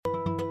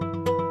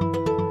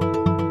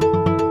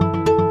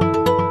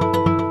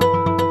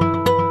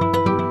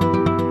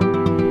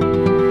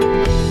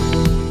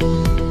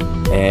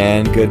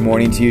Good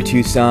morning to you,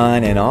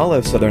 Tucson and all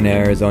of Southern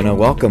Arizona.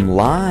 Welcome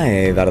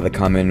live out of the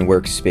Common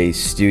Workspace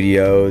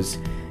Studios.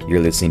 You're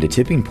listening to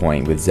Tipping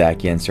Point with Zach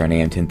Yenser on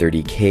AM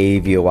 1030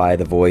 KVOI,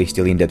 The Voice,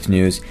 daily in-depth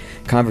news,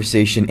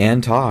 conversation,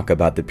 and talk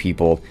about the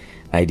people,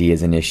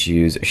 ideas, and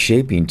issues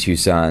shaping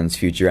Tucson's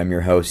future. I'm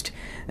your host,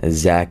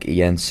 Zach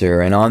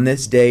Yenser, and on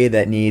this day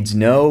that needs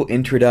no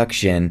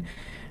introduction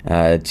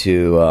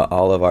to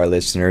all of our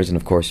listeners, and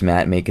of course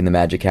Matt making the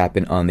magic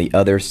happen on the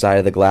other side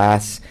of the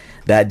glass,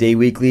 that day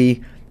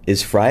weekly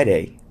is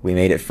Friday. We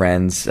made it,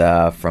 friends,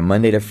 from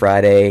Monday to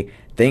Friday.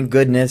 Thank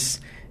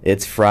goodness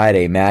it's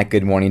Friday. Matt,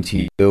 good morning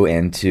to you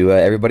and to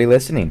everybody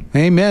listening.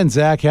 Amen,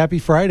 Zach. Happy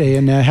Friday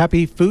and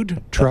happy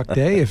food truck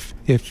day.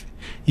 If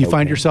you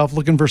find yourself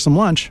looking for some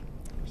lunch,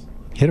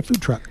 hit a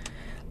food truck.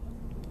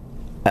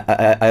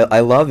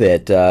 I love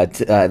it.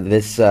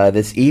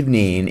 This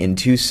evening in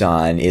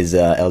Tucson is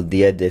El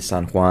Dia de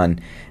San Juan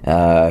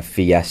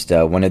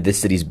Fiesta, one of this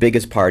city's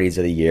biggest parties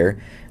of the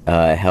year.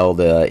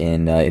 Held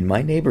in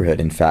my neighborhood,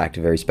 in fact,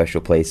 a very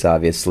special place,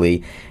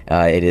 obviously.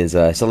 It is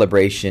a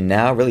celebration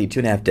now, really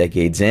 2.5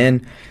 decades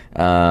in,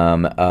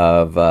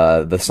 of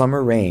the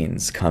summer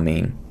rains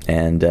coming.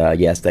 And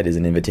yes, that is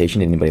an invitation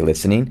to anybody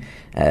listening.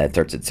 It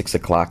starts at 6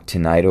 o'clock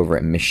tonight over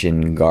at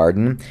Mission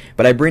Garden.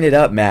 But I bring it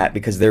up, Matt,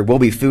 because there will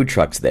be food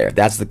trucks there.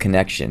 That's the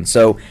connection.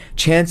 So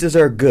chances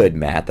are good,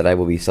 Matt, that I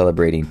will be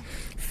celebrating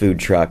Food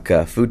Truck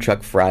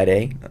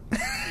Friday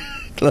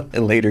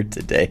later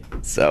today.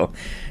 So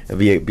it'll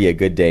be a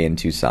good day in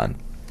Tucson.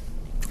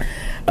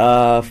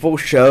 Full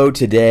show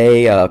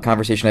today.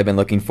 Conversation I've been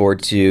looking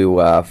forward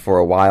to for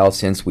a while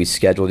since we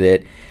scheduled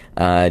it.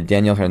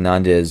 Daniel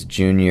Hernandez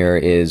Jr.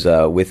 is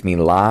with me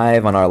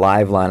live on our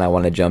live line. I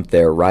want to jump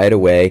there right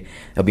away.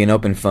 There'll be an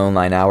open phone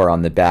line hour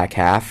on the back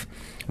half.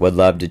 Would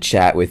love to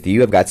chat with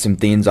you. I've got some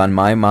things on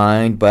my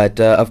mind, but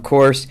of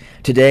course,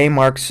 today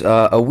marks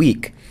a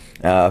week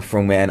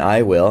from when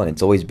I will, and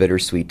it's always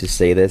bittersweet to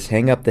say this,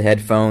 hang up the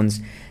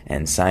headphones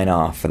and sign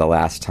off for the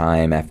last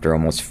time after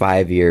almost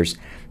 5 years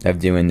of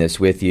doing this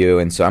with you.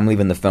 And so I'm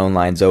leaving the phone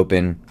lines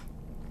open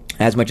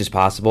as much as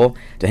possible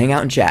to hang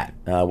out and chat.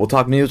 We'll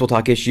talk news, we'll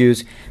talk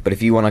issues, but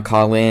if you want to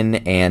call in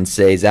and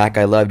say, Zach,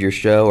 I loved your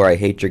show, or I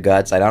hate your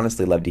guts, I'd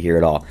honestly love to hear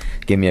it all.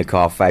 Give me a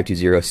call,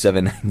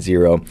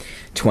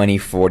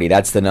 520-790-2040.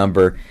 That's the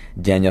number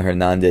Daniel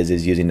Hernandez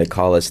is using to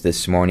call us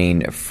this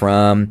morning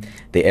from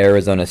the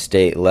Arizona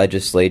State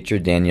Legislature.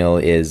 Daniel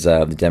is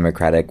one of the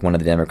Democratic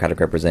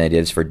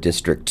representatives for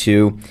District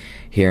 2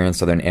 here in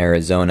Southern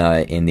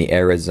Arizona in the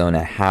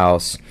Arizona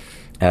House.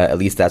 At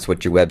least that's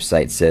what your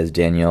website says,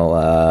 Daniel.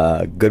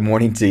 Good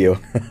morning to you.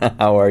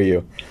 How are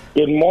you?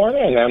 Good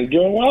morning. I'm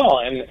doing well,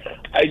 and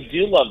I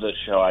do love this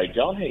show. I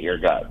don't hate your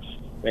guts.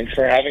 Thanks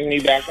for having me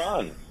back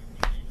on.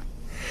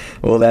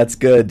 Well, that's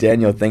good,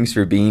 Daniel. Thanks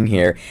for being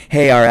here.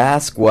 Hey, our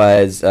ask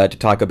was to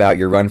talk about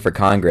your run for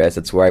Congress.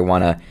 That's where I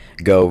want to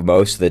go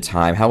most of the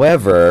time.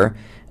 However,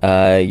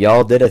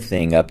 y'all did a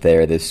thing up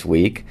there this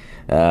week.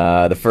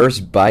 The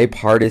first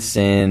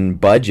bipartisan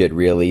budget,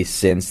 really,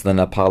 since the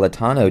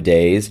Napolitano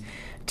days,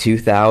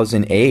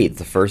 2008,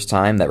 the first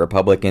time that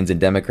Republicans and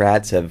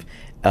Democrats have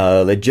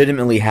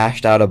legitimately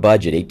hashed out a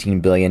budget,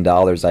 $18 billion,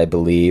 I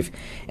believe,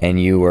 and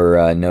you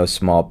were no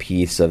small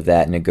piece of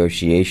that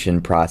negotiation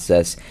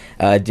process.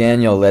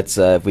 Daniel, let's,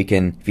 if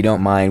you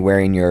don't mind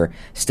wearing your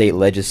state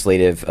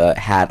legislative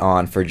hat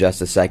on for just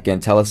a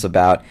second, tell us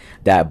about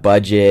that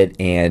budget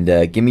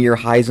and give me your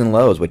highs and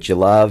lows, what you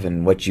love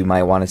and what you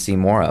might want to see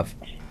more of.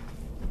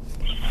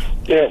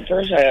 Yeah,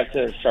 first, I have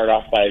to start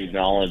off by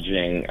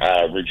acknowledging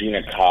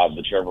Regina Cobb,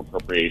 the Chair of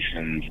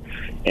Appropriations,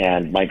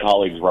 and my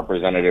colleagues,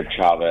 Representative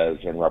Chavez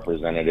and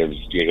Representatives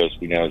Diego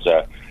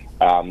Espinoza.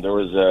 There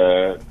was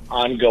an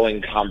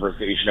ongoing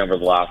conversation over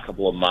the last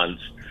couple of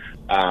months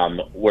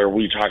where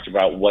we talked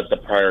about what the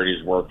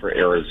priorities were for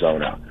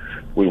Arizona.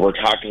 We were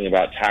talking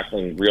about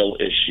tackling real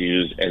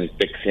issues and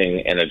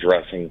fixing and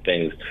addressing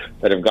things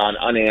that have gone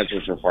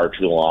unanswered for far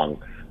too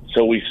long.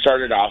 So we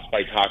started off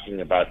by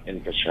talking about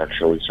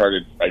infrastructure. We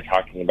started by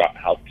talking about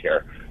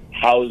healthcare,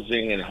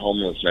 housing and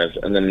homelessness,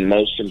 and then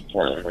most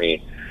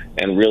importantly,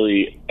 and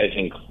really, I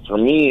think for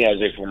me as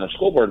a former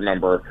school board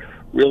member,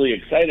 really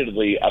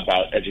excitedly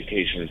about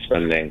education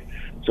spending.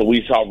 So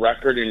we saw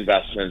record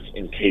investments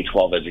in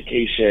K-12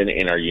 education,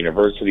 in our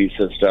university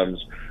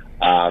systems,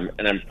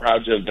 and I'm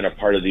proud to have been a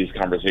part of these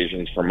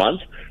conversations for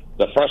months.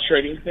 The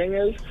frustrating thing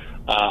is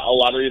a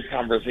lot of these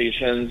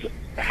conversations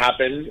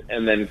happened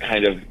and then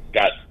kind of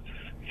got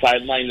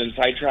sidelined and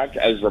sidetracked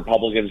as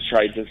Republicans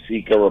tried to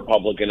seek a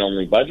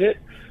Republican-only budget.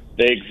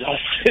 They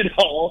exhausted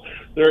all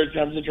their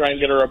attempts to try and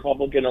get a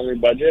Republican-only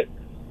budget,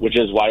 which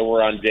is why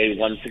we're on day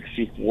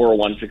 164,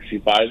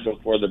 165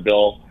 before the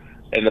bill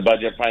and the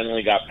budget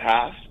finally got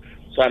passed.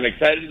 So I'm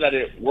excited that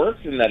it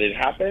worked and that it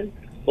happened,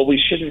 but we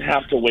shouldn't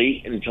have to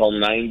wait until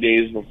 9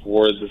 days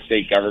before the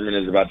state government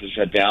is about to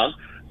shut down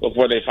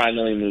before they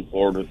finally move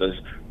forward with this.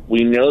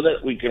 We know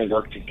that we can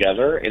work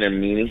together in a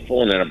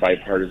meaningful and in a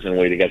bipartisan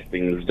way to get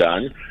things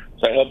done.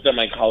 So I hope that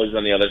my colleagues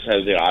on the other side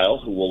of the aisle,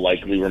 who will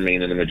likely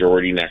remain in the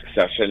majority next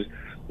session,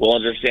 will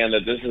understand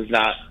that this is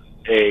not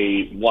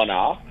a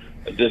one-off.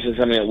 This is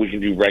something that we can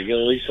do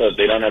regularly so that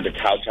they don't have to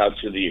couch out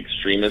to the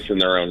extremists in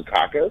their own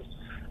caucus,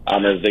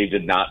 as they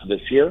did not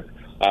this year.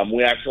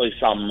 We actually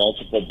saw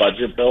multiple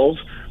budget bills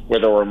where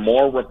there were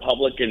more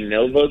Republican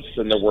no votes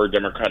than there were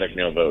Democratic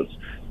no votes.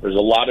 There's a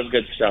lot of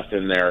good stuff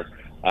in there.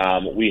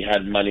 We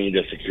had money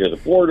to secure the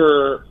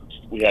border.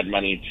 We had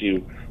money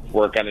to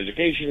work on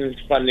education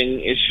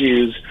funding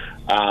issues.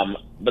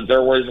 But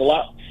there was a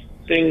lot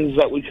of things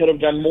that we could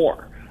have done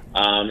more.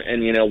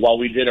 And, while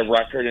we did a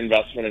record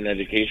investment in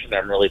education,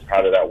 I'm really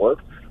proud of that work.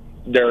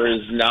 There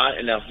is not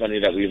enough money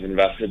that we've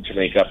invested to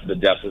make up the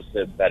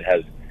deficit that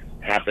has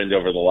happened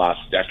over the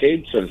last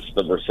decade since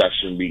the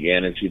recession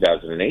began in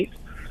 2008.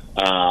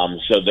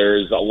 So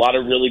there's a lot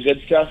of really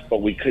good stuff,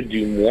 but we could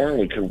do more and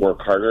we could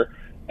work harder.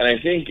 And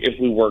I think if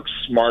we work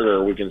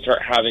smarter, we can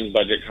start having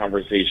budget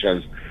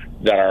conversations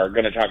that are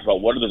going to talk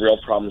about what are the real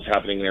problems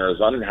happening in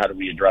Arizona and how do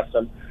we address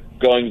them,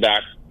 going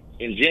back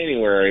in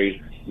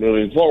January,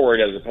 moving forward,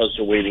 as opposed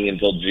to waiting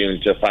until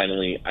June to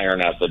finally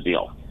iron out the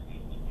deal.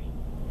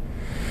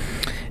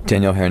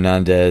 Daniel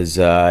Hernandez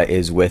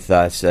is with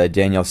us.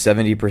 Daniel,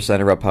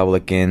 70% of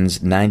Republicans,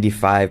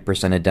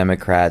 95% of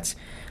Democrats,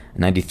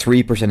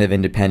 93% of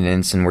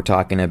independents, and we're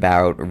talking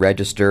about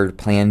registered,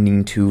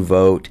 planning to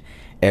vote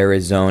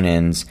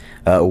Arizonans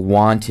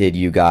wanted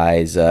you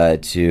guys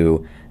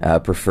to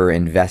prefer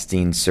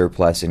investing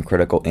surplus in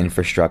critical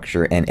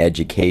infrastructure and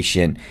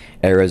education.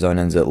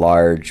 Arizonans at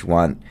large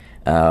want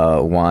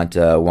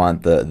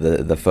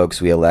the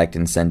folks we elect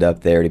and send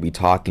up there to be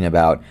talking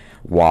about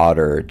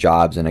water,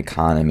 jobs and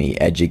economy,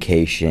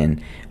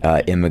 education,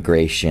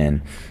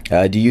 immigration.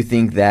 Do you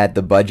think that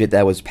the budget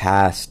that was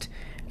passed,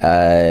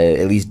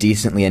 at least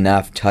decently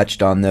enough,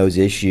 touched on those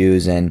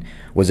issues and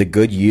was a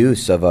good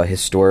use of a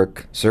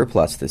historic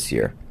surplus this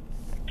year?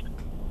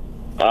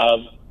 Of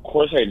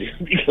course I do,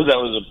 because I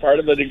was a part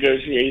of the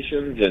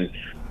negotiations and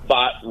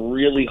fought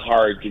really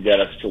hard to get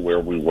us to where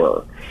we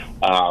were.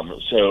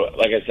 So,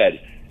 like I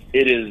said,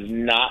 it is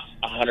not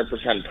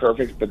 100%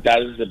 perfect, but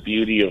that is the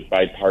beauty of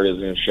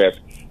bipartisanship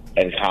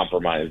and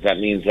compromise. That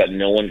means that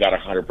no one got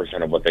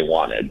 100% of what they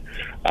wanted,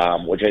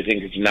 which I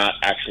think is not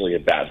actually a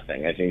bad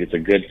thing. I think it's a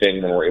good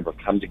thing when we're able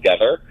to come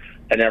together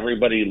and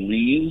everybody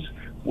leaves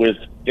with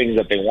things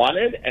that they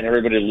wanted and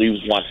everybody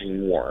leaves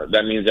wanting more.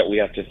 That means that we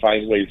have to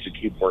find ways to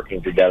keep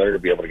working together to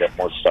be able to get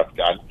more stuff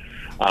done.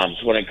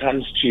 So when it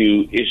comes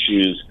to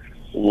issues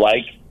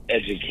like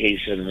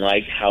education,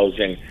 like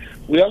housing,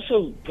 we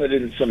also put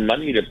in some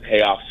money to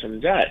pay off some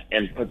debt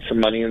and put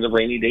some money in the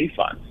rainy day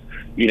fund.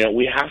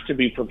 We have to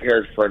be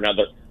prepared for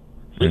another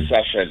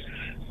recession.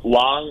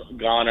 Long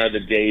gone are the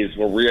days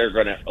where we are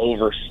going to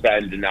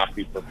overspend and not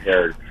be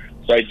prepared.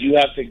 So I do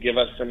have to give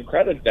us some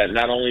credit that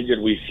not only did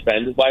we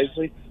spend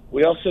wisely,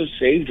 we also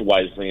saved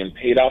wisely and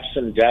paid off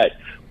some debt.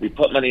 We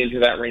put money into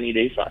that rainy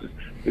day fund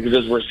because,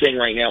 as we're seeing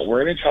right now,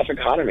 we're in a tough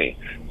economy.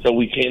 So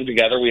we came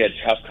together, we had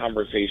tough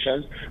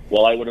conversations.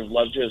 While I would have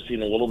loved to have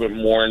seen a little bit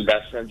more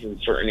investments in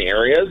certain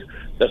areas,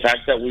 the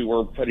fact that we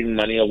were putting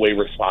money away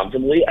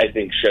responsibly, I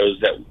think, shows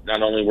that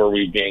not only were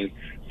we being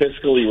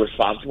fiscally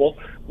responsible,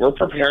 we're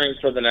preparing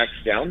for the next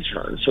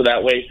downturn. So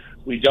that way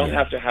we don't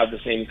have to have the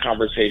same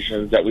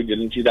conversations that we did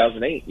in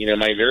 2008.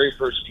 My very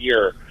first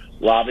year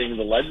lobbying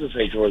the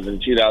legislature was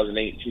in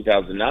 2008,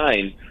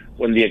 2009,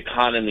 when the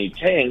economy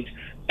tanked,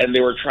 and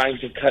they were trying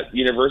to cut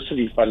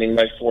university funding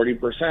by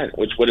 40%,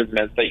 which would have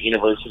meant that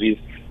universities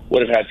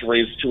would have had to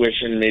raise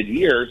tuition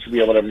mid-year to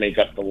be able to make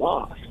up the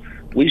loss.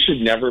 We should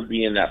never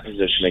be in that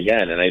position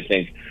again, and I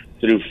think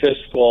through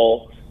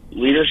fiscal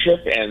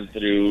leadership and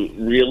through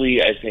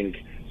really, I think,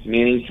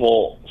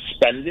 meaningful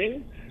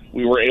spending,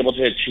 we were able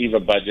to achieve a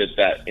budget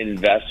that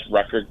invests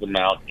record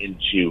amount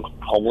into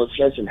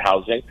homelessness and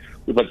housing.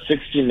 We put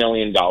 $60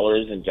 million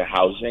into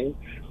housing.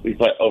 We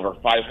put over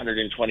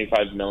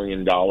 $525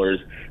 million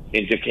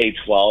into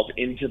K-12,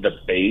 into the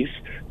base,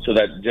 so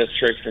that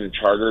districts and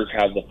charters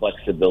have the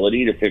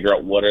flexibility to figure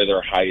out what are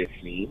their highest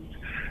needs.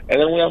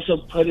 And then we also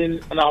put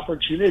in an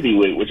opportunity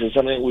weight, which is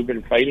something that we've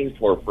been fighting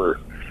for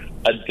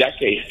a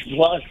decade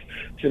plus,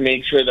 to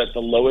make sure that the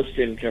lowest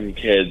income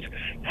kids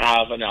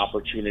have an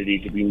opportunity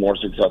to be more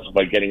successful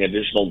by getting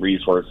additional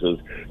resources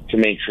to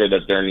make sure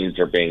that their needs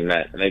are being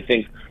met. And I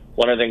think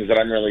one of the things that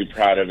I'm really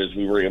proud of is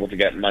we were able to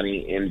get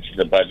money into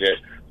the budget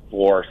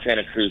for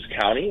Santa Cruz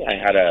County. I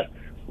had a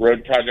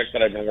road project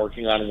that I've been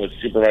working on with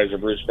Supervisor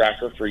Bruce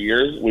Bracker for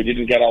years. We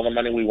didn't get all the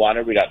money we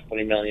wanted. We got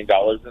 $20 million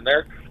in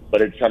there,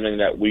 but it's something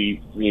that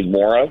we need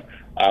more of.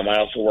 I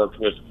also worked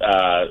with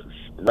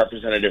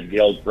Representative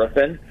Gail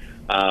Griffin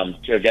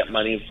to get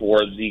money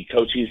for the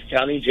Cochise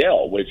County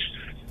Jail, which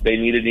they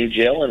need a new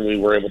jail, and we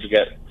were able to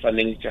get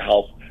funding to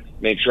help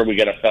make sure we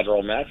get a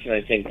federal match. And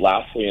I think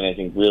lastly, and I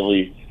think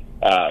really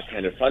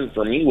kind of fun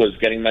for me, was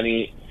getting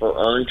money for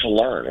Earn to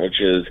Learn,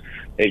 which is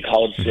a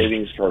college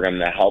savings program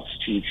that helps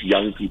teach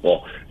young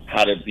people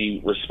how to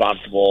be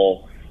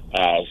responsible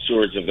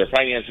stewards of their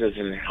finances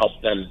and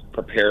help them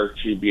prepare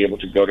to be able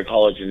to go to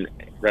college and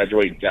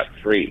graduate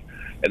debt-free.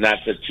 And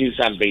that's a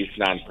Tucson-based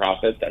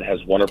nonprofit that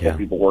has wonderful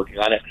people working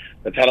on it,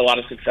 that's had a lot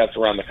of success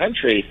around the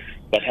country.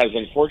 but has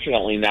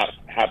unfortunately not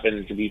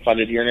happened to be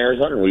funded here in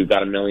Arizona. We've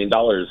got $1 million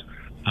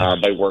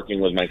by working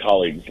with my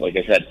colleagues. Like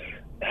I said,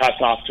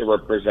 hats off to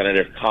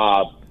Representative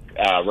Cobb,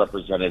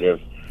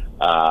 Representative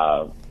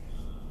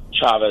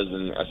Chavez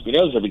and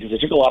Espinoza, because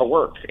it took a lot of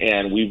work,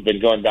 and we've been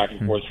going back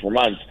and forth for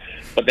months.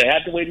 But they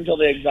had to wait until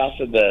they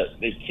exhausted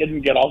they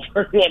couldn't get all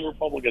 31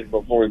 Republicans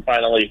before we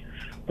finally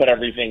put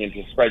everything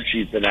into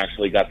spreadsheets and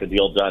actually got the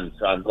deal done.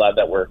 So I'm glad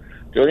that we're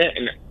doing it,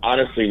 and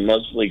honestly,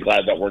 mostly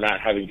glad that we're not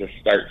having to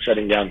start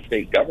shutting down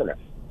state government.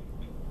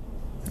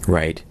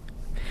 Right.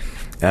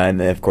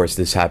 And of course,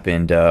 this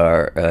happened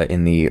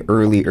in the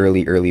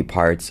early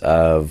parts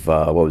of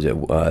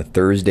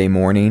Thursday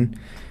morning.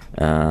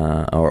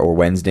 Or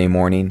Wednesday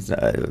morning,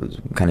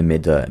 kind of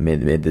mid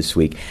this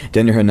week.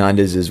 Daniel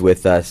Hernandez is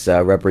with us,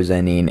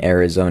 representing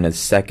Arizona's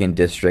 2nd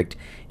District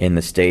in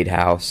the State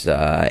House,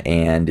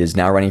 and is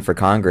now running for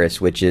Congress,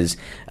 which is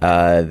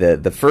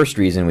the first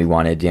reason we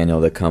wanted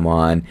Daniel to come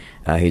on.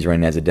 He's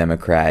running as a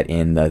Democrat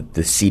in the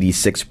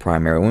CD6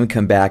 primary. When we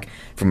come back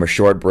from a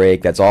short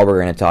break, that's all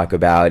we're going to talk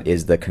about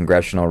is the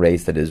congressional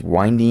race that is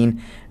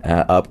winding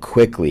up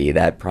quickly.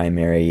 That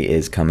primary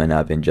is coming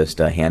up in just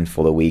a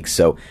handful of weeks,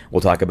 so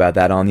we'll talk about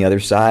that on the other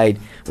side.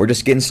 We're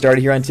just getting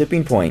started here on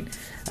Tipping Point.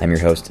 I'm your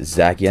host,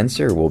 Zach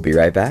Yenser. We'll be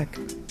right back.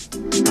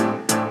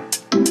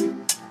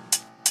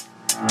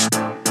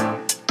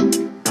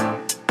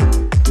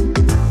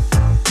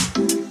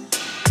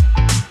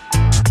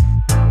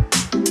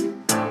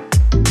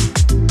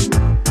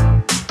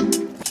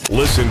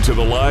 Listen to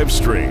the live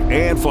stream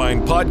and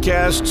find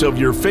podcasts of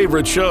your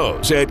favorite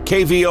shows at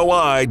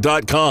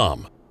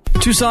kvoi.com.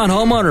 Tucson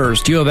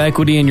homeowners, do you have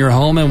equity in your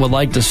home and would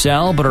like to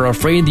sell but are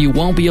afraid that you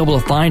won't be able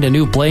to find a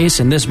new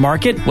place in this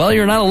market? Well,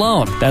 you're not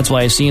alone. That's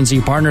why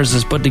CNC Partners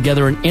has put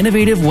together an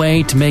innovative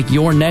way to make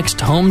your next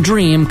home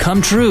dream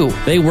come true.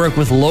 They work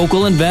with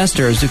local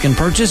investors who can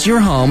purchase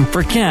your home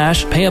for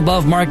cash, pay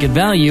above market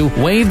value,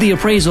 waive the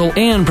appraisal,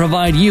 and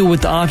provide you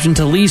with the option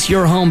to lease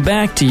your home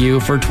back to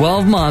you for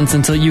 12 months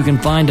until you can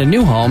find a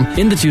new home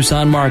in the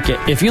Tucson market.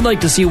 If you'd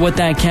like to see what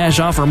that cash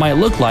offer might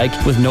look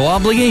like with no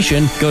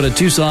obligation, go to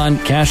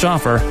TucsonCashOffer.com.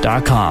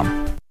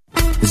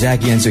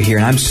 Zach Yenser here,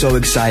 and I'm so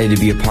excited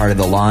to be a part of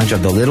the launch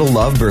of the Little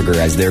Love Burger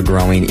as they're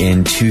growing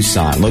in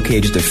Tucson.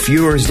 Located just a few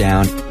doors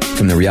down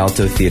from the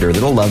Rialto Theater,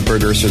 Little Love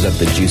Burger serves up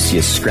the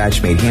juiciest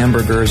scratch-made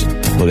hamburgers,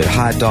 loaded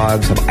hot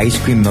dogs, have ice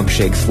cream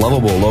milkshakes,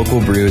 lovable local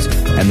brews,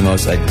 and the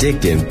most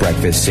addictive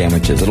breakfast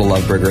sandwiches. Little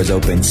Love Burger is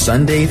open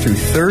Sunday through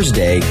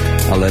Thursday,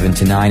 11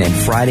 to 9, and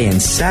Friday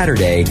and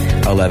Saturday,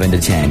 11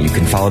 to 10. You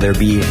can follow their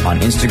beat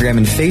on Instagram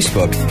and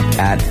Facebook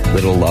at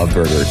Little Love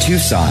Burger.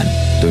 Tucson,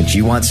 don't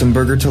you want some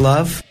burger to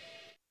love?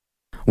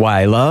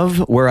 Why I love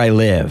where I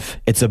live.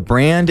 It's a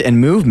brand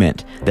and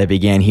movement that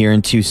began here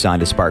in Tucson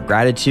to spark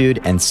gratitude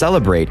and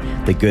celebrate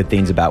the good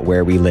things about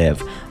where we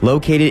live.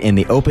 Located in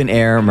the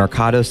open-air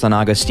Mercado San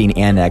Agustin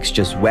Annex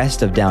just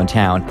west of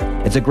downtown,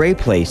 it's a great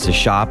place to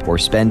shop or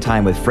spend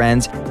time with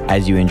friends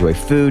as you enjoy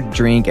food,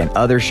 drink, and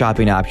other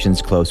shopping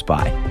options close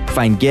by.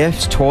 Find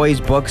gifts,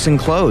 toys, books, and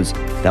clothes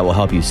that will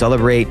help you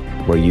celebrate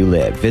where you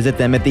live. Visit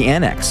them at the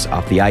Annex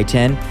off the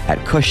I-10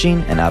 at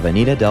Cushing and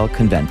Avenida del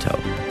Convento.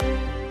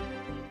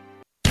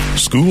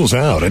 School's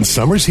out and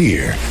summer's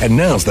here, and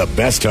now's the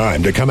best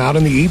time to come out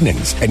in the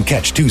evenings and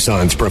catch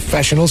Tucson's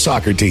professional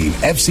soccer team,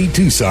 FC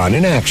Tucson,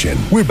 in action.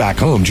 We're back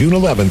home June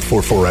 11th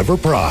for Forever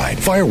Pride,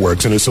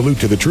 fireworks and a salute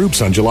to the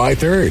troops on July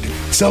 3rd,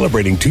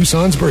 celebrating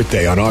Tucson's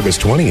birthday on August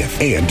 20th,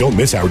 and don't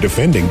miss our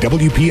defending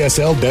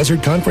WPSL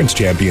Desert Conference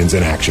champions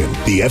in action.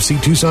 The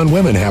FC Tucson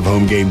women have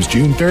home games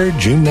June 3rd,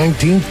 June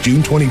 19th,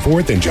 June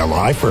 24th, and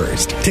July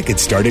 1st.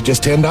 Tickets start at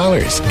just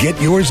 $10.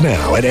 Get yours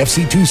now at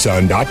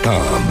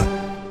fctucson.com.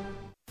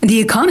 The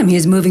economy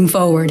is moving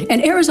forward,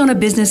 and Arizona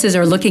businesses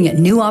are looking at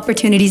new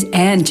opportunities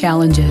and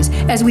challenges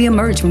as we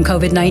emerge from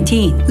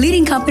COVID-19.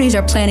 Leading companies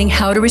are planning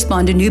how to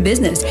respond to new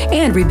business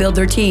and rebuild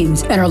their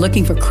teams, and are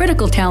looking for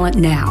critical talent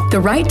now. The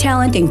right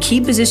talent in key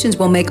positions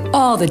will make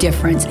all the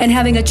difference, and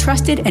having a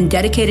trusted and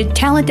dedicated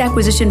talent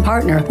acquisition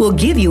partner will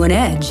give you an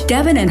edge.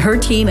 Devin and her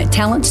team at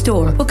Talent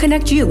Store will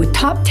connect you with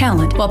top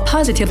talent while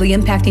positively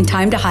impacting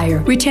time to hire,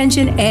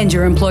 retention, and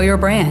your employer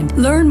brand.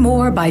 Learn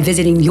more by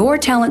visiting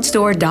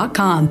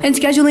yourtalentstore.com and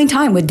schedule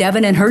time with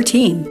Devin and her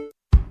team.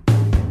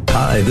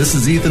 Hi, this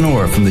is Ethan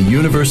Orr from the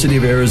University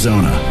of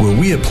Arizona, where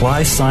we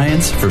apply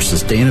science for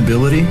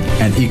sustainability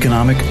and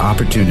economic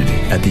opportunity.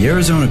 At the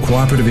Arizona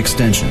Cooperative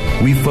Extension,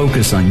 we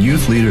focus on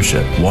youth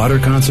leadership, water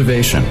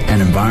conservation,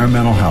 and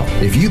environmental health.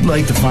 If you'd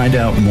like to find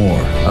out more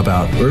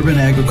about urban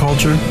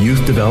agriculture,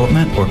 youth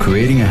development, or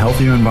creating a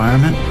healthier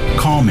environment,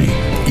 call me,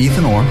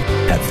 Ethan Orr,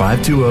 at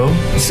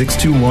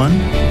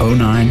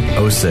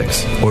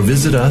 520-621-0906, or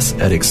visit us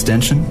at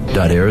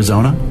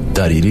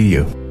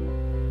extension.arizona.edu.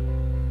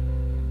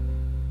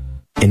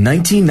 In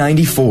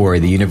 1994,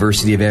 the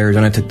University of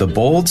Arizona took the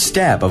bold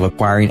step of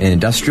acquiring an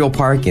industrial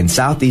park in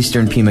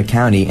southeastern Pima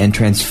County and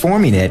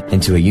transforming it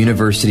into a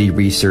university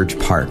research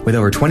park. With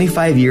over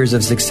 25 years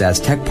of success,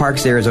 Tech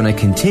Parks Arizona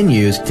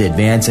continues to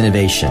advance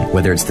innovation.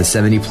 Whether it's the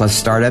 70-plus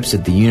startups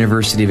at the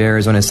University of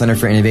Arizona Center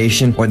for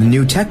Innovation or the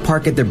new tech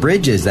park at the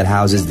Bridges that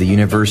houses the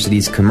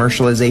university's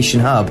commercialization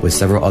hub with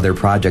several other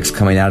projects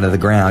coming out of the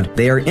ground,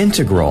 they are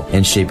integral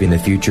in shaping the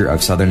future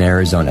of Southern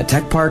Arizona.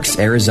 Tech Parks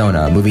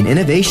Arizona, moving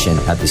innovation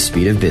at the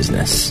speed of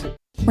business.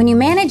 When you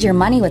manage your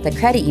money with a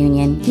credit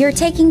union, you're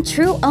taking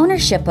true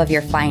ownership of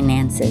your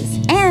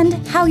finances and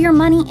how your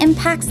money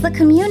impacts the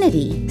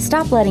community.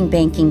 Stop letting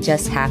banking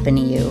just happen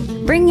to you.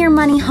 Bring your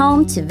money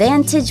home to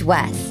Vantage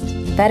West,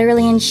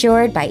 federally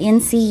insured by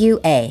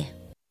NCUA.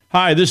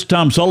 Hi, this is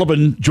Tom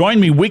Sullivan.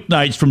 Join me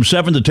weeknights from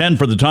 7 to 10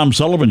 for the Tom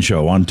Sullivan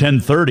Show on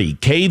 1030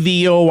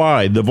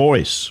 KVOI, The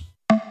Voice.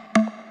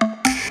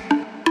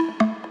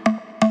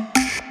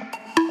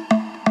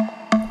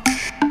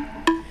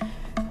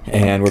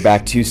 And we're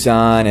back,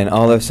 Tucson and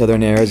all of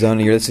Southern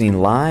Arizona. You're listening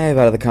live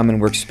out of the Common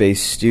Workspace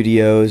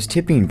Studios,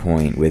 Tipping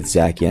Point with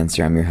Zach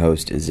Yenser. I'm your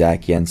host,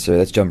 Zach Yenser.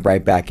 Let's jump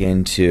right back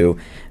into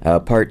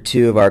part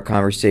two of our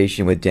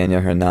conversation with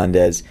Daniel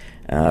Hernandez,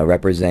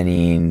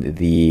 representing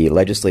the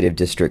Legislative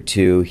District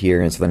 2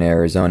 here in Southern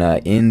Arizona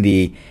in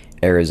the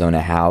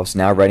Arizona House,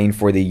 now running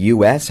for the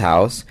U.S.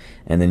 House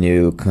in the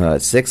new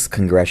 6th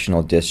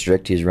Congressional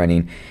District. He's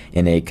running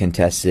in a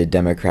contested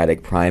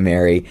Democratic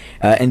primary.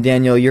 And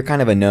Daniel, you're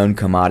kind of a known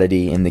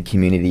commodity in the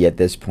community at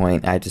this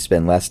point. I had to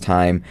spend less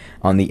time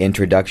on the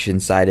introduction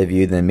side of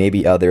you than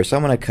maybe others, so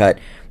I'm going to cut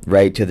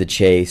right to the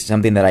chase,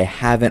 something that I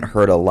haven't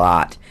heard a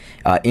lot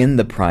in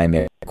the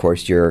primary. Of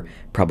course, your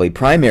probably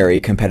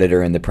primary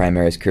competitor in the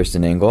primary is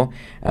Kirsten Engel,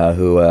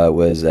 who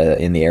was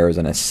in the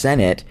Arizona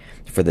Senate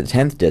for the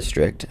 10th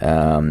district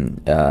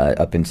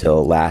up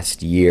until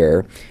last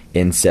year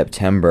in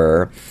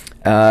September.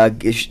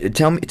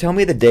 Tell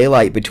me the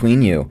daylight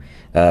between you,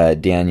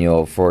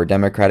 Daniel, for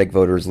Democratic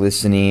voters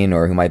listening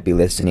or who might be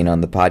listening on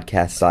the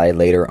podcast side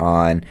later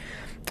on.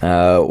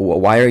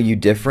 Why are you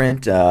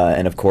different?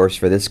 And of course,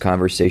 for this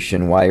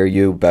conversation, why are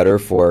you better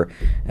for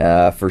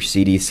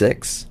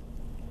CD6?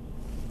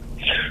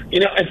 You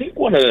know, I think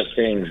one of the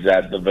things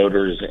that the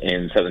voters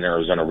in Southern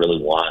Arizona really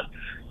want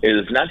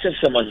is not just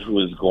someone who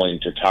is going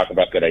to talk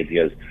about good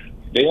ideas.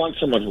 They want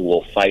someone who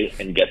will fight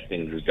and get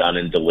things done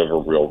and deliver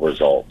real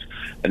results.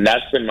 And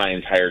that's been my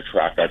entire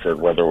track record,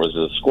 whether it was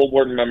as a school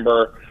board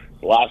member,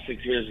 the last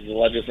 6 years as a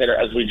legislator,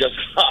 as we just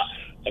saw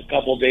a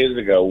couple days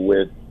ago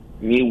with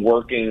me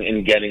working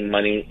and getting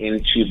money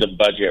into the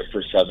budget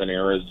for Southern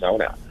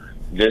Arizona.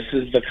 This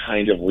is the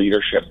kind of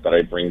leadership that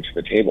I bring to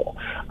the table.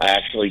 I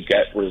actually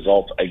get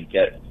results. I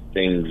get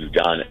things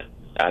done.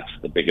 That's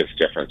the biggest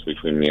difference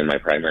between me and my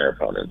primary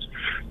opponents.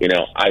 You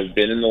know, I've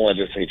been in the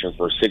legislature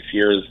for 6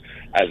 years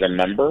as a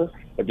member,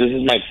 but this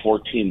is my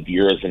 14th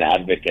year as an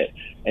advocate.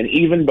 And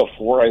even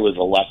before I was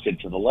elected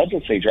to the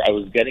legislature, I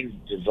was getting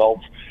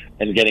results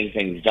and getting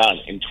things done.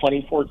 In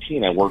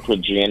 2014, I worked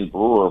with Jan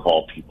Brewer, of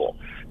all people,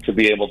 to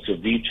be able to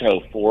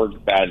veto 4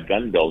 bad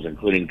gun bills,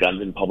 including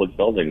guns in public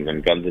buildings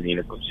and guns in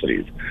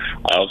universities.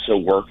 I also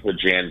worked with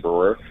Jan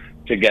Brewer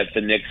to get the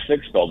NICS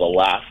 6 bill, the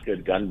last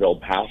good gun bill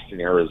passed in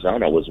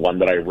Arizona, was one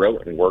that I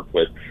wrote and worked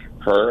with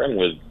her and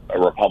with a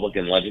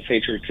Republican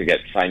legislature to get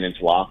signed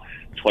into law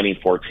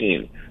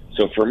 2014.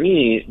 So for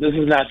me, this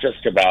is not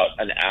just about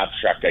an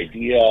abstract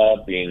idea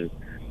being,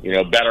 you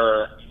know,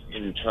 better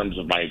in terms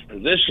of my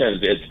positions.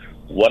 It's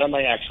what am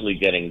I actually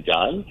getting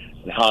done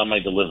and how am I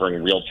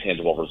delivering real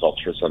tangible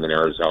results for Southern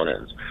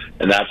Arizonans?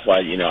 And that's why,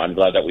 you know, I'm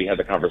glad that we had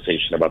the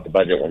conversation about the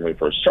budget when we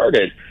first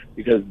started,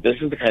 because this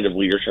is the kind of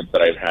leadership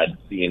that I've had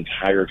the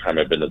entire time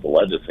I've been at the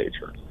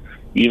legislature.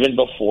 Even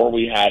before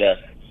we had a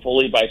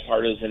fully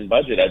bipartisan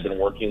budget, I've been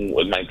working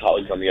with my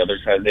colleagues on the other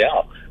side of the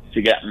aisle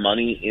to get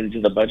money into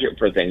the budget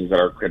for things that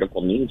are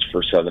critical needs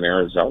for Southern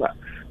Arizona.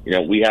 You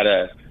know, we had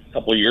a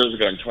couple of years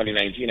ago in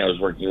 2019, I was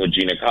working with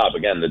Gina Cobb,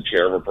 again, the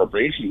chair of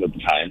appropriations at the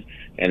time,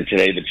 and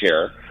today the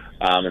chair.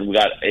 And we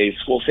got a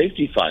school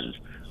safety fund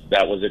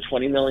that was a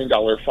 $20 million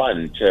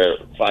fund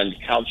to fund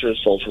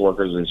counselors, social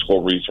workers, and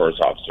school resource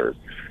officers.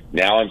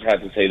 Now I'm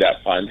proud to say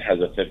that fund has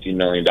a $50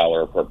 million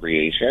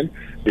appropriation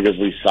because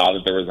we saw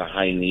that there was a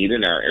high need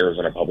in our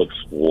Arizona public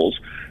schools.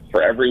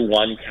 For every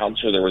one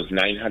counselor, there was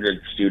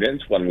 900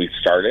 students when we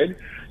started.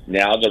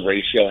 Now the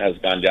ratio has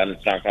gone down.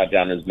 It's not gone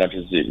down as much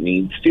as it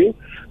needs to,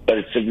 but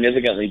it's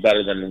significantly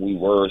better than we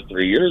were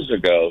 3 years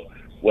ago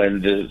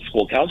when the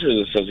School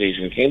Counselors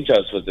Association came to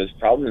us with this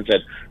problem and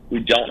said, we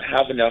don't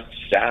have enough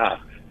staff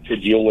to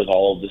deal with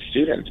all of the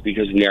students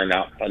because we are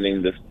not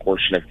funding this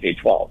portion of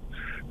K-12.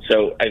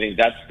 So I think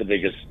that's the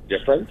biggest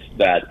difference,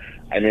 that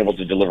I'm able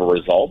to deliver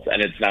results,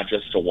 and it's not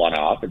just a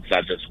one-off. It's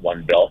not just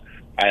one bill.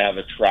 I have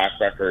a track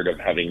record of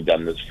having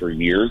done this for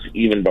years,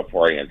 even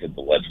before I entered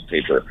the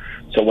legislature.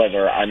 So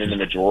whether I'm in the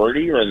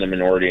majority or in the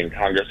minority in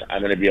Congress,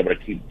 I'm going to be able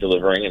to keep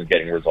delivering and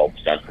getting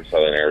results done for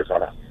Southern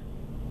Arizona.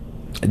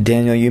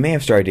 Daniel, you may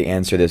have started to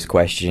answer this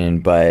question,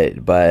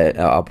 but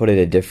I'll put it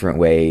a different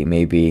way,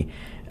 maybe.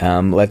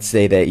 Let's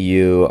say that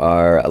you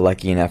are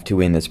lucky enough to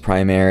win this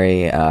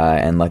primary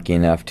and lucky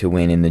enough to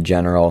win in the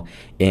general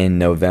in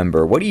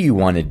November. What do you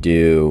want to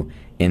do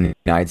in the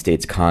United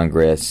States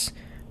Congress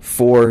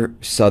for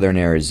Southern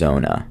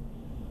Arizona?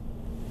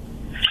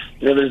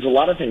 There's a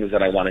lot of things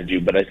that I want to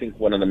do, but I think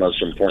one of the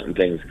most important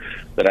things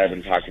that I've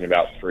been talking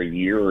about for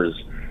years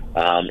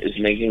is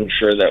making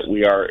sure that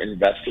we are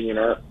investing in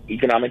our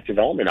economic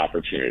development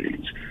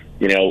opportunities.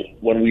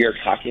 When we are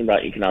talking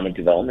about economic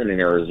development in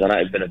Arizona,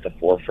 I've been at the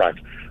forefront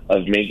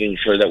of making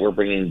sure that we're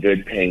bringing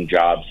good paying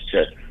jobs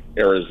to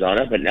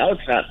Arizona. But now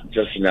it's not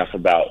just enough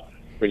about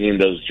bringing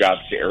those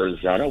jobs to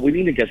Arizona. We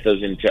need to get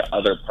those into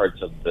other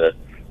parts of the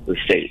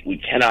state. We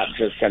cannot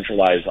just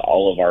centralize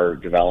all of our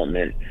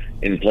development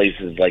in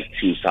places like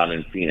Tucson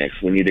and Phoenix.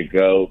 We need to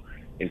go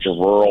into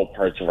rural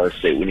parts of our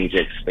state. We need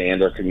to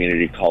expand our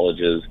community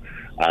colleges,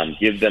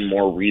 give them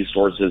more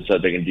resources so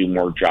they can do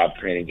more job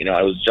training.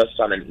 I was just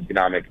on an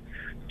economic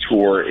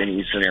tour in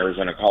Eastern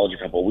Arizona College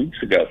a couple of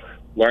weeks ago,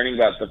 learning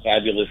about the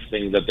fabulous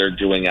things that they're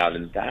doing out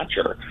in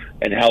Thatcher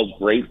and how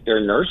great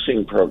their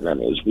nursing program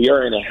is. We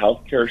are in a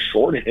healthcare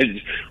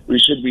shortage. We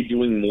should be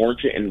doing more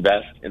to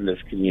invest in this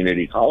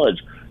community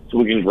college so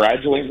we can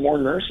graduate more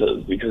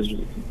nurses, because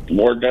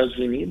Lord knows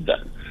we need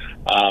them.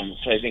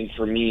 So I think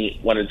for me,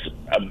 when it's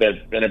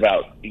been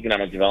about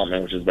economic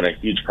development, which has been a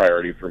huge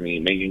priority for me,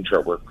 making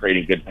sure we're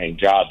creating good paying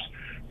jobs,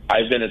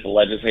 I've been at the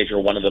legislature,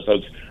 one of the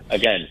folks,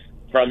 again,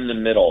 from the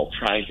middle,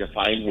 trying to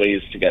find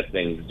ways to get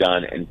things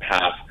done and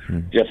pass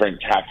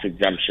different tax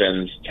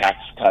exemptions, tax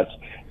cuts,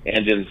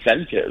 and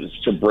incentives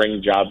to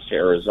bring jobs to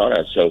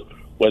Arizona. So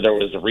whether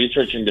it was a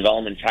research and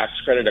development tax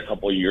credit a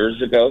couple of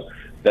years ago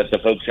that the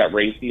folks at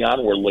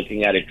Raytheon were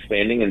looking at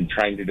expanding and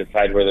trying to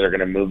decide whether they're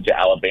going to move to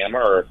Alabama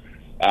or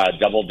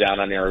double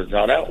down on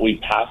Arizona, we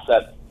passed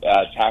that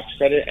tax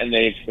credit and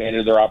they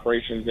expanded their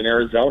operations in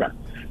Arizona.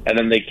 And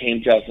then they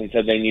came to us and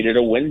said they needed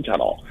a wind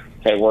tunnel.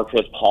 So I worked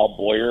with Paul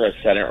Boyer, a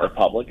Senate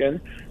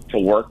Republican, to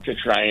work to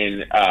try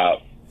and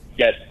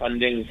get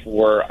funding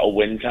for a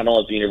wind tunnel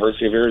at the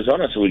University of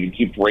Arizona so we can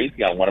keep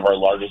Raytheon, one of our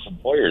largest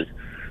employers,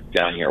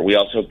 down here. We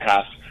also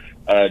passed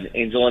an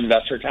angel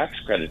investor tax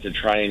credit to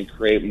try and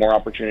create more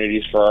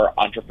opportunities for our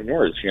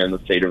entrepreneurs here in the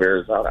state of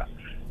Arizona.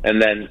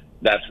 And then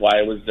that's why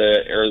I was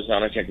the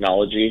Arizona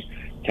Technology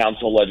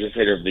Council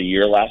Legislator of the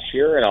Year last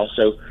year, and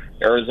also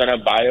Arizona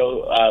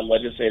Bio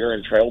Legislator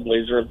and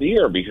Trailblazer of the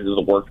Year because of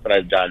the work that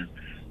I've done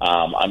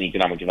on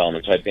economic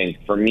development. So I think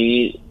for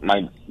me,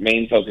 my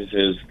main focus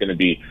is going to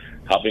be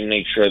helping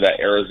make sure that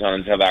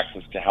Arizonans have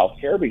access to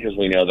healthcare, because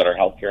we know that our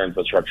healthcare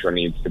infrastructure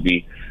needs to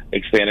be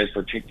expanded,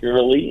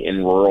 particularly in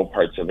rural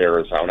parts of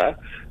Arizona.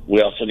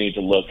 We also need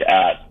to look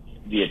at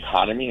the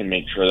economy and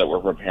make sure that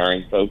we're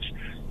preparing folks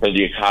for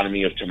the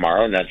economy of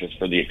tomorrow, not just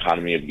for the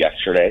economy of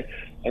yesterday.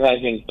 And I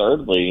think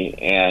thirdly,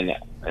 and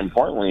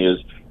importantly, is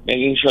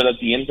making sure that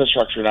the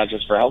infrastructure, not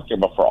just for healthcare,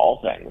 but for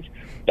all things.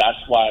 That's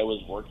why I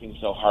was working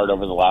so hard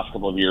over the last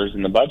couple of years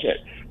in the budget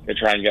to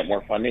try and get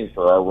more funding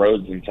for our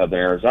roads in southern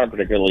Arizona,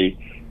 particularly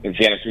in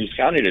Santa Cruz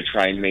County, to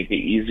try and make it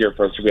easier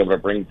for us to be able to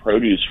bring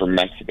produce from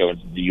Mexico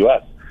into the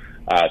U.S.,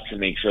 to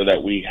make sure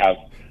that we have,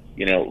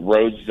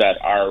 roads that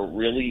are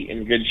really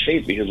in good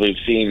shape, because we've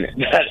seen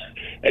that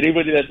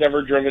anybody that's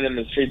ever driven in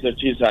the streets of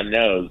Tucson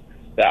knows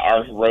that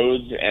our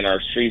roads and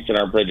our streets and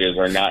our bridges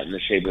are not in the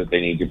shape that they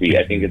need to be.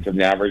 I think it's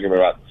an average of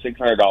about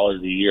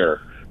 $600 a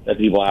year that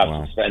people have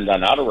to spend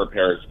on auto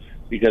repairs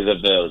because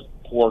of the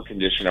poor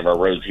condition of our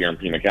roads here in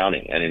Pima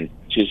County and in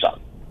Tucson.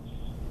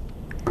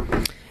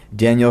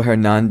 Daniel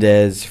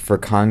Hernandez for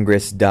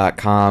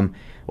Congress.com.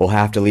 We'll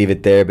have to leave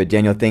it there, but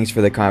Daniel, thanks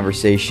for the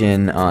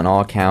conversation on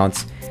all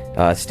counts.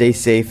 Stay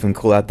safe and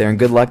cool out there, and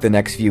good luck the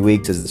next few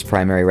weeks as this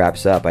primary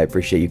wraps up. I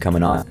appreciate you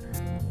coming on.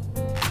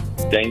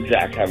 Thanks,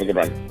 Zach. Have a good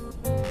one.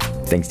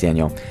 Thanks,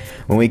 Daniel.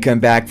 When we come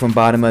back from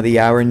bottom of the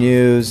hour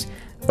news,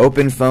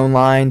 open phone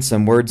line,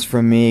 some words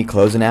from me,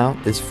 closing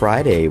out this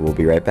Friday. We'll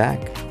be right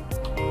back.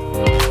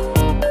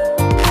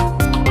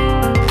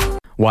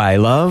 Why I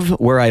love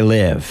where I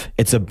live.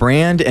 It's a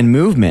brand and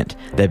movement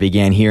that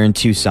began here in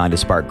Tucson to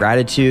spark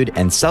gratitude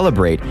and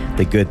celebrate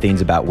the good things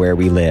about where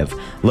we live.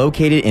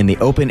 Located in the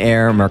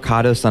open-air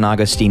Mercado San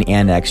Agustin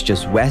Annex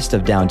just west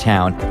of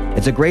downtown,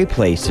 it's a great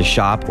place to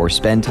shop or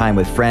spend time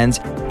with friends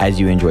as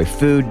you enjoy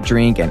food,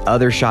 drink, and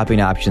other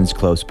shopping options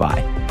close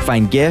by.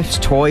 Find gifts,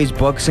 toys,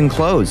 books, and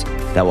clothes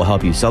that will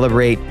help you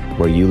celebrate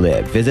where you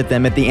live. Visit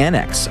them at the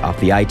Annex off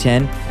the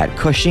I-10 at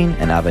Cushing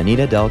and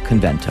Avenida del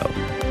Convento.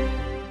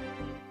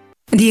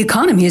 The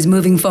economy is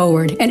moving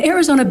forward, and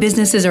Arizona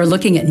businesses are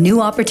looking at new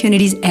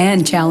opportunities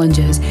and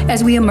challenges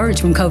as we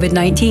emerge from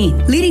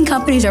COVID-19. Leading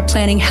companies are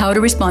planning how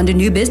to respond to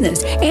new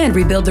business and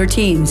rebuild their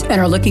teams, and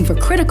are looking for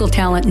critical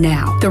talent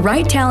now. The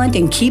right talent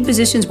in key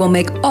positions will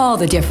make all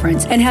the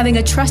difference, and having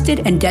a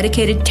trusted and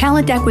dedicated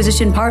talent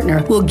acquisition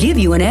partner will give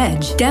you an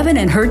edge. Devin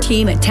and her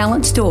team at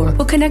Talent Store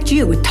will connect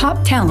you with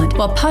top talent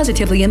while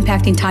positively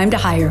impacting time to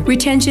hire,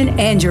 retention,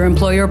 and your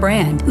employer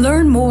brand.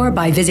 Learn more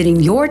by visiting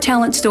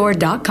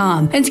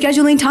yourtalentstore.com and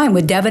scheduling time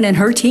with Devin and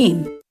her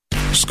team.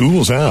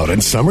 School's out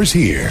and summer's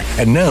here,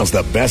 and now's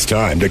the best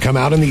time to come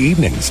out in the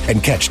evenings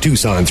and catch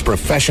Tucson's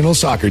professional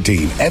soccer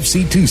team,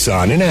 FC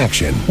Tucson, in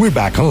action. We're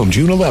back home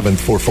June 11th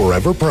for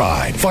Forever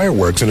Pride.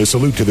 Fireworks and a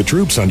salute to the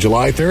troops on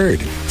July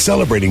 3rd.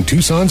 Celebrating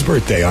Tucson's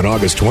birthday on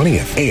August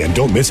 20th. And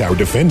don't miss our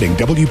defending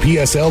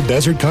WPSL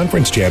Desert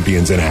Conference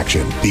champions in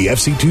action. The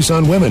FC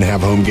Tucson women have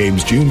home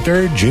games June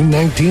 3rd, June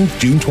 19th,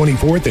 June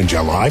 24th, and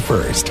July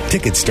 1st.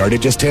 Tickets start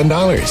at just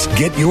 $10.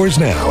 Get yours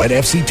now at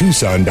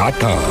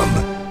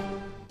fctucson.com.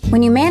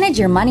 When you manage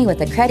your money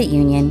with a credit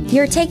union,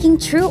 you're taking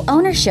true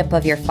ownership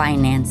of your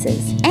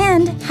finances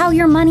and how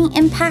your money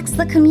impacts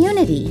the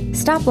community.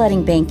 Stop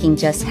letting banking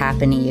just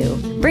happen to you.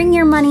 Bring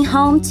your money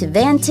home to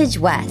Vantage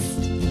West.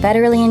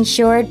 Federally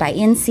insured by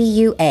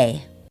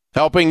NCUA.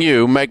 Helping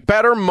you make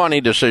better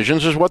money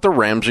decisions is what The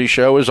Ramsey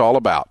Show is all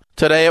about.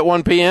 Today at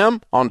 1 p.m.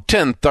 on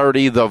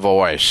 1030 The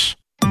Voice.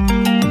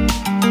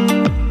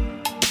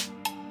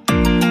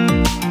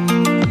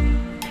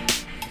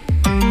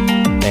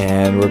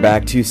 And we're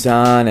back,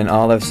 Tucson and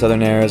all of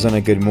Southern Arizona.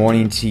 Good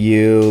morning to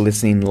you.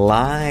 Listening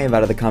live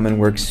out of the Common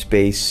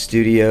Workspace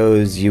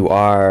studios. You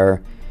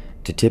are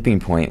to Tipping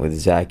Point with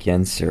Zach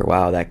Yenser.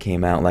 Wow, that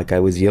came out like I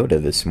was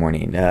Yoda this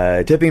morning.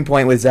 Tipping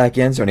Point with Zach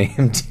Yenser on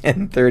AM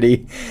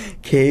 1030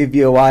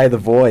 KVOI, The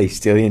Voice.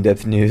 Daily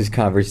in-depth news,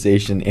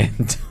 conversation,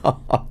 and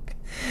talk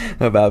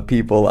about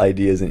people,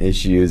 ideas, and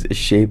issues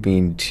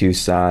shaping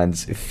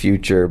Tucson's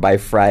future. By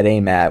Friday,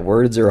 Matt,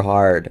 words are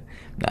hard.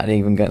 Not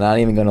even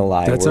gonna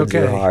lie. That's words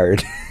okay. are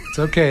hard. It's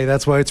okay.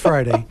 That's why it's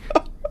Friday.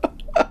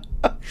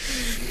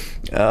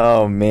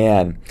 Oh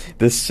man,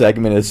 this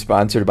segment is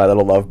sponsored by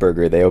Little Love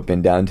Burger. They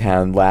opened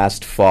downtown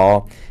last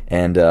fall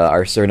and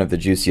are serving up the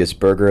juiciest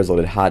burgers,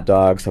 loaded hot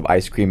dogs, have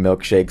ice cream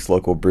milkshakes,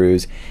 local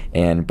brews,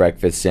 and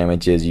breakfast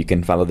sandwiches. You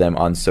can follow them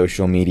on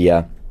social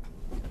media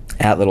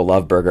at Little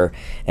Love Burger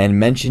and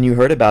mention you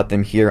heard about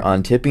them here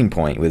on Tipping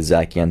Point with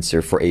Zach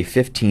Yenser for a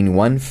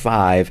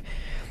 15%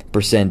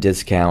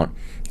 discount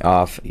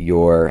off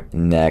your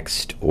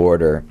next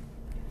order.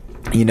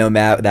 You know,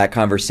 Matt, that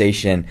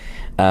conversation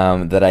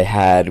that I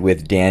had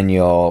with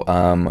Daniel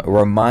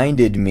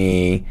reminded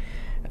me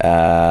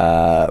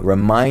of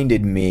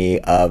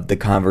the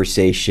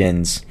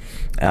conversations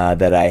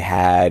that I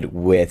had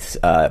with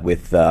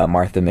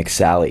Martha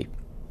McSally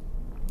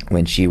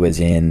when she was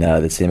in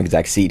the same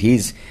exact seat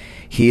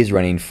he is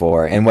running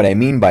for. And what I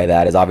mean by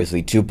that is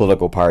obviously two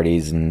political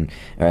parties, and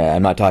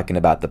I'm not talking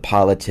about the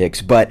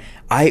politics, but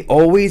I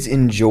always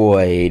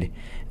enjoyed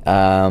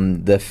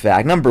the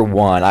fact, number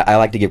one, I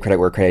like to give credit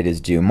where credit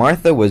is due.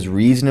 Martha was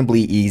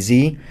reasonably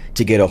easy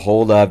to get a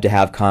hold of, to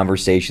have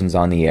conversations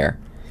on the air.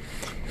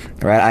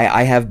 Right?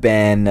 I have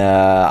been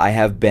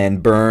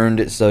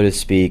burned, so to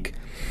speak,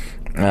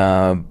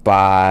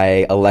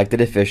 by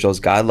elected officials,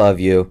 God love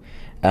you,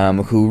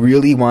 who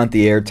really want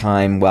the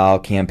airtime while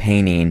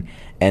campaigning,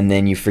 and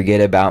then you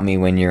forget about me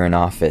when you're in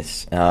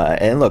office.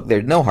 And look,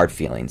 there's no hard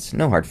feelings.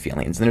 And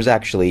there's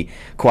actually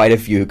quite a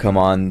few who come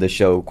on the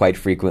show quite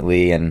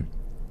frequently, and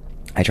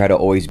I try to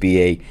always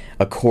be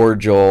a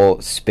cordial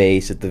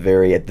space at the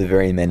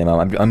very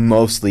minimum. I'm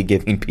mostly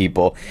giving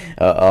people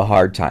a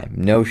hard time.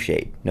 No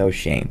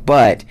shame.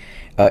 But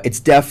it's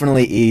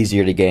definitely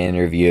easier to get an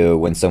interview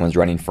when someone's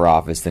running for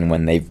office than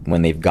when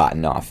they've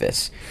gotten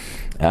office.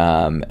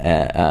 And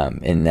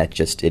that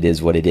just, it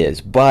is what it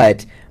is.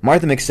 But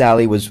Martha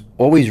McSally was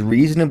always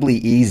reasonably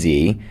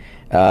easy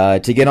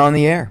to get on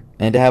the air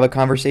and to have a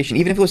conversation,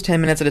 even if it was 10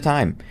 minutes at a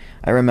time.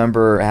 I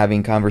remember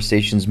having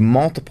conversations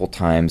multiple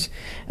times,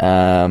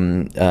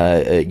 in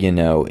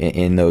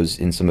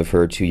some of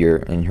her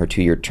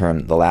two-year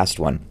term, the last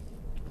one.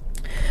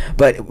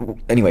 But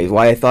anyway,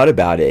 why I thought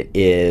about it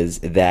is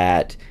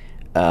that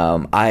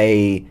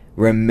I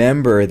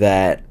remember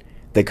that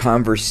the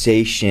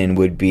conversation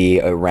would be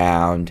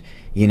around,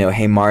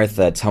 hey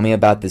Martha, tell me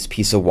about this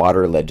piece of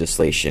water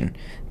legislation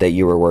that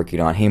you were working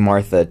on. Hey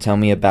Martha, tell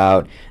me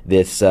about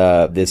this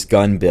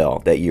gun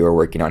bill that you were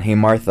working on. Hey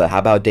Martha, how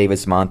about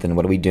Davis-Monthan?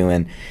 What are we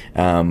doing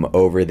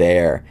over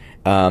there?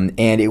 And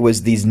it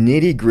was these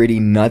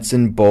nitty-gritty, nuts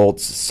and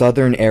bolts,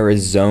 Southern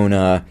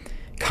Arizona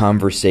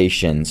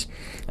conversations.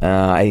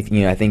 I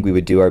think we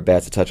would do our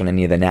best to touch on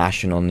any of the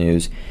national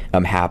news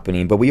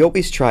happening, but I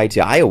always tried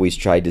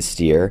to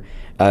steer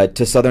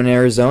to Southern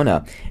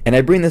Arizona. And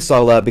I bring this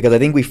all up because I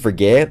think we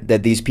forget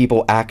that these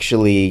people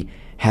actually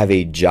have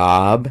a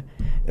job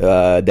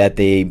that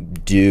they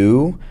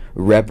do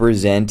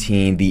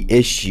representing the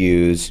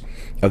issues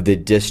of the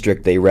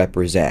district they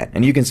represent.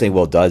 And you can say,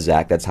 well, does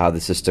Zach, that's how the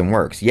system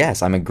works.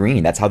 Yes, I'm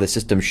agreeing. That's how the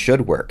system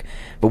should work.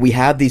 But we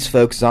have these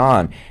folks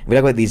on. We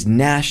talk about these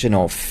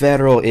national,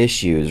 federal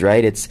issues,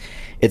 right? It's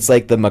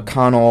like the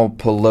McConnell,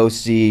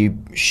 Pelosi,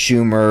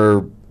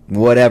 Schumer,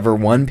 whatever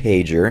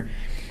one-pager.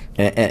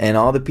 And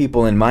all the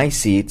people in my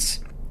seats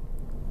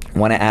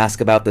want to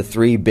ask about the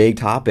three big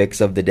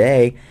topics of the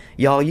day.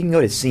 Y'all, you can go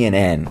to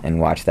CNN and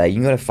watch that. You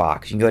can go to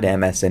Fox. You can go to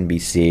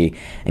MSNBC,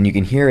 and you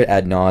can hear it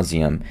ad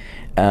nauseum.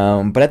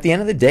 But at the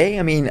end of the day,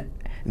 I mean,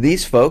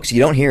 these folks, you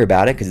don't hear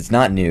about it because it's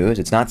not news,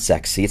 it's not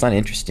sexy, it's not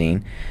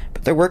interesting,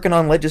 but they're working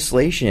on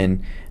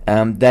legislation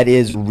that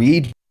is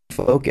region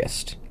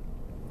focused.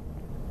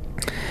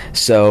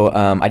 So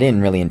I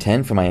didn't really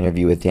intend for my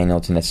interview with Daniel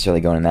to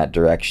necessarily go in that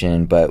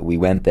direction, but we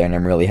went there, and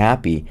I'm really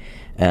happy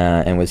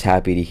and was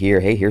happy to hear,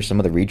 hey, here's some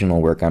of the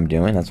regional work I'm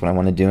doing. That's what I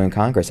want to do in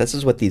Congress. This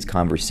is what these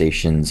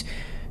conversations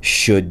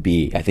should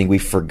be. I think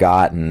we've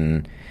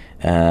forgotten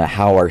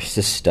how our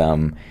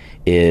system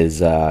is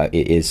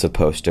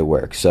supposed to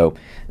work. So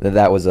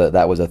that was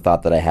a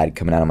thought that I had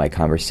coming out of my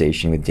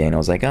conversation with Daniel. I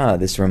was like,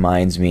 this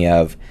reminds me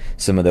of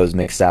some of those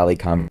McSally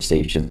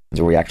conversations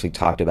where we actually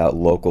talked about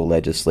local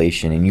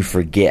legislation, and you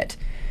forget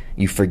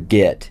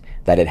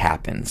that it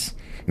happens.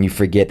 You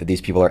forget that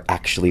these people are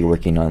actually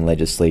working on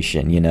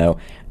legislation.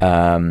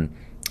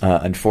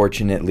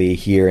 Unfortunately,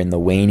 here in the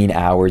waning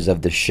hours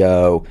of the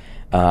show,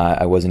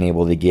 I wasn't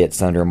able to get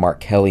Senator Mark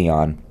Kelly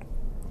on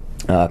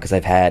because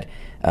I've had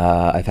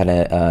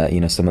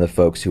some of the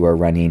folks who are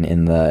running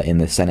in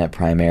the Senate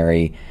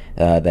primary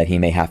that he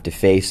may have to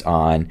face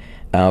on.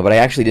 But I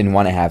actually didn't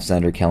want to have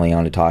Senator Kelly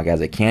on to talk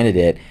as a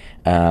candidate.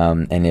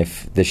 And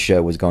if this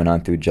show was going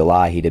on through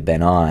July, he'd have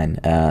been on,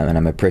 and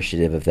I'm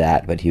appreciative of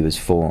that, but he was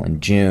full in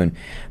June.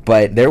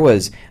 But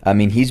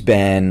he's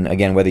been,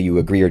 again, whether you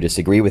agree or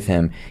disagree with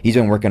him, he's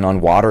been working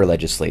on water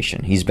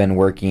legislation. He's been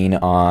working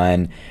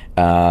on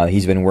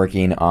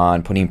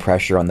putting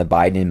pressure on the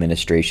Biden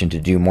administration to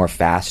do more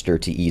faster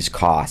to ease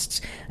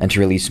costs and to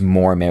release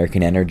more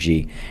American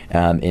energy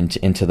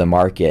into the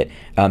market.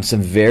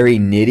 Some very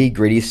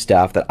nitty-gritty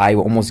stuff that I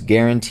almost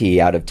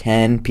guarantee out of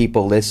 10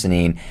 people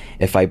listening,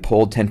 if I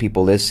polled 10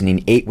 people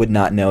listening, 8 would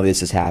not know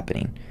this is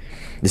happening.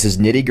 This is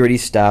nitty-gritty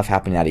stuff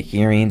happening out of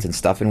hearings and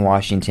stuff in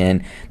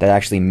Washington that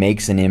actually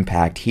makes an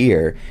impact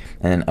here.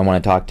 And I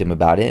want to talk to him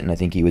about it, and I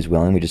think he was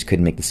willing. We just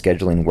couldn't make the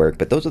scheduling work.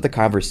 But those are the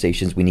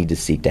conversations we need to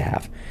seek to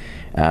have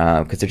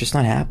because they're just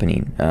not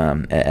happening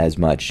as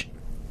much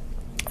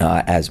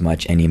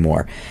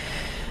anymore.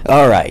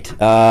 All right,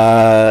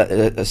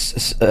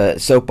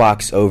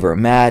 soapbox over.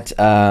 Matt,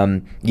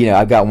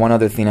 I've got one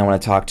other thing I want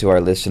to talk to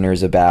our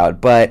listeners about,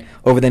 but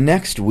over the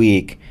next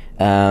week,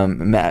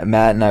 Matt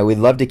and I, we'd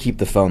love to keep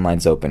the phone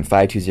lines open,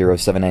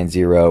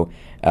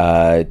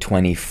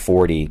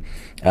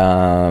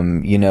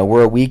 520-790-2040.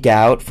 We're a week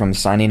out from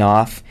signing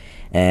off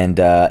and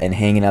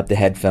hanging up the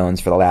headphones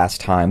for the last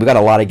time. We've got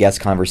a lot of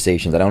guest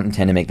conversations. I don't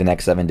intend to make the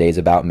next 7 days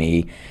about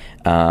me.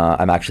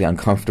 I'm actually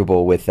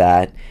uncomfortable with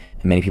that.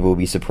 Many people will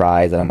be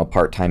surprised that I'm a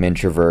part-time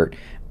introvert,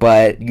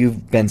 but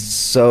you've been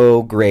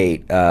so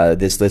great,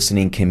 this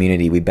listening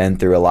community. We've been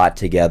through a lot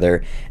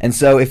together. And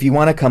so if you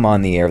want to come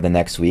on the air the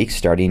next week,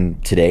 starting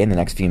today in the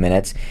next few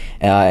minutes,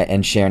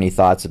 and share any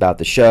thoughts about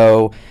the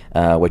show,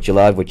 what you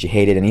loved, what you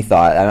hated, any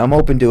thought, I'm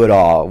open to it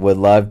all. Would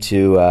love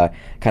to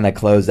kind of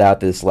close out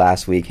this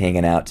last week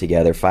hanging out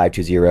together,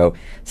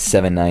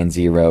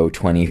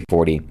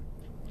 520-790-2040.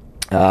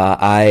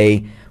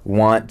 I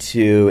want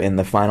to, in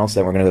the final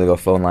set, we're going to go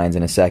phone lines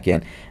in a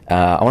second.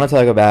 I want to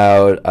talk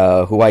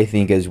about who I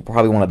think is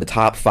probably one of the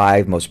top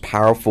 5 most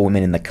powerful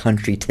women in the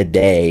country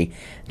today.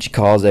 She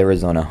calls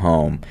Arizona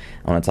home.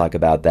 I want to talk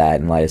about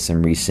that in light of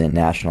some recent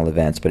national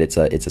events, but it's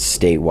a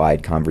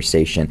statewide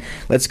conversation.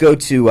 Let's go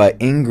to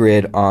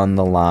Ingrid on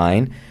the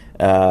line.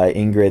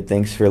 Ingrid,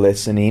 thanks for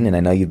listening, and I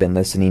know you've been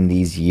listening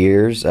these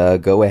years.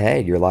 Go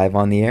ahead. You're live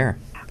on the air.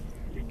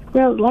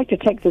 Well, I'd like to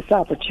take this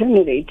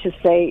opportunity to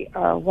say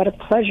what a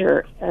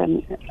pleasure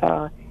and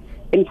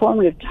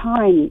informative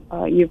time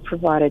you've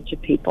provided to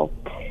people.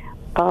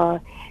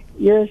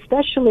 You're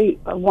especially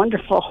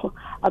wonderful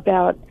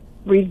about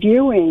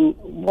reviewing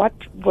what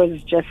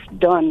was just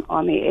done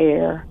on the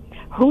air,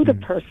 who the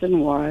person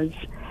was,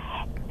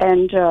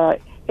 and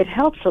it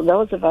helps for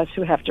those of us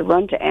who have to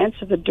run to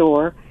answer the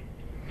door,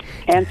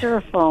 answer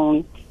a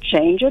phone,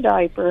 change a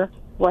diaper,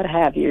 what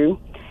have you,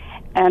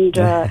 and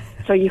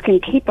so you can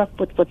keep up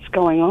with what's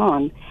going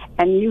on.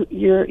 And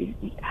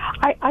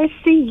I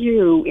see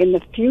you in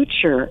the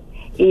future,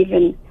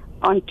 even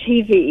on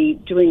TV,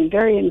 doing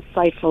very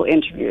insightful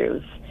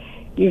interviews.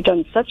 You've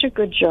done such a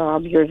good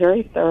job. You're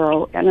very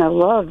thorough, and I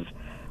love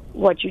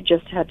what you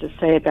just had to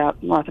say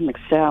about Martha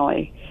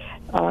McSally.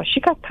 She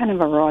got kind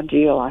of a raw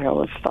deal, I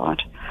always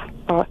thought.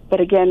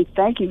 But again,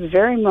 thank you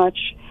very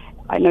much.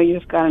 I know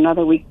you've got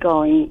another week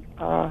going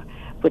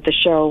with the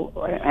show,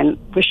 and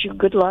wish you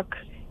good luck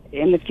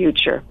in the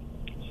future.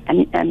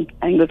 And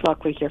good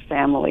luck with your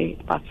family.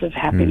 Lots of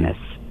happiness.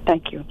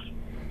 Thank you.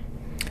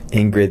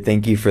 Ingrid,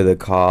 thank you for the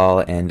call,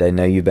 and I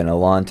know you've been a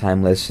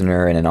long-time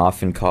listener and an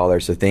often caller,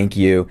 so thank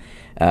you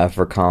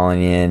for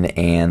calling in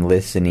and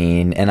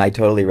listening. And I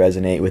totally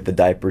resonate with the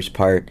diapers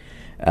part.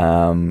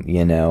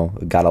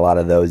 Got a lot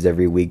of those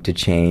every week to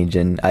change,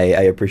 and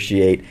I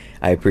appreciate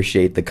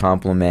the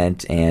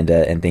compliment,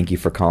 and thank you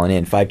for calling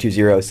in.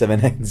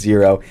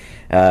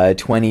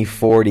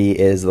 520-790-2040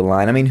 is the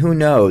line. I mean, who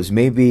knows?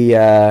 Maybe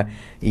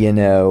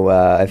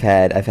I've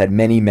had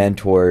many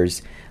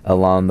mentors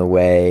along the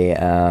way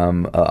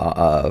from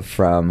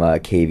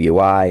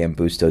KVOI and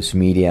Bustos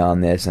Media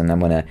on this, and I'm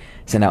going to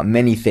send out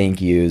many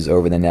thank yous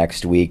over the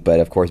next week. But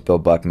of course, Bill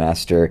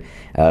Buckmaster,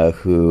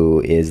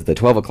 who is the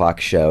 12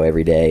 o'clock show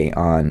every day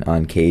on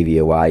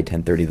KVOI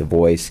 1030 The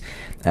Voice,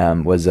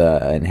 was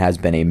and has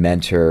been a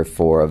mentor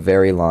for a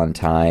very long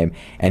time,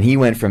 and he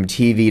went from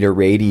TV to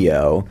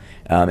radio.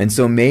 And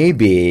so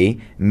maybe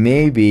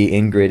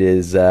Ingrid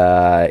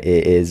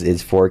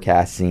is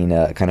forecasting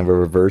kind of a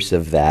reverse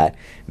of that.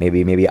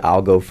 Maybe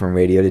I'll go from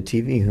radio to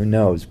TV. Who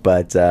knows?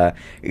 But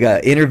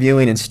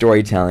interviewing and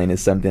storytelling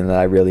is something that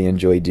I really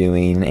enjoy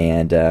doing,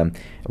 and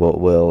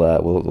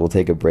we'll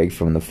take a break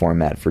from the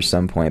format for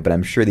some point. But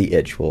I'm sure the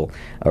itch will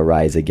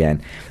arise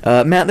again.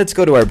 Matt, let's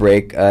go to our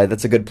break.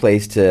 That's a good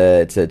place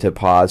to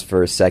pause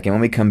for a second. When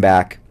we come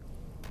back,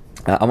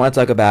 I want to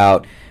talk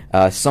about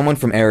someone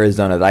from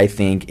Arizona that I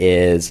think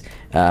is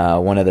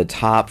one of the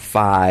top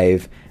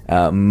 5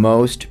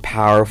 most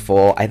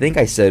powerful, I think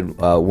I said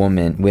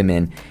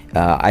women,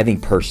 I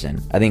think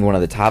person. I think one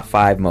of the top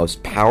 5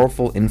 most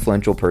powerful,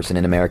 influential person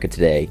in America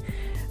today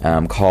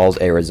calls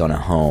Arizona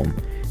home.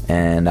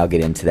 And I'll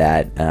get into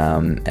that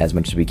as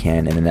much as we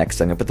can in the next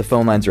segment. But the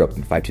phone lines are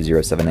open,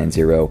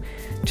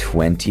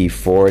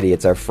 520-790-2040.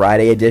 It's our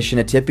Friday edition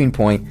of Tipping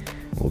Point.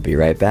 We'll be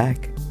right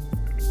back.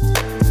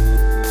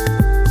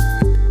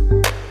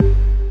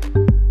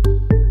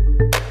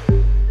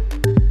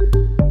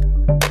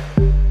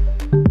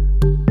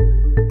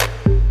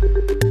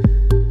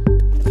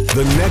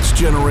 The next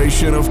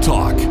generation of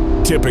talk.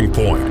 Tipping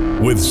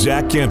Point with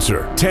Zach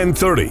Genser,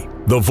 1030,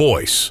 The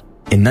Voice.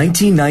 In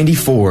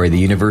 1994, the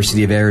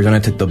University of Arizona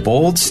took the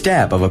bold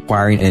step of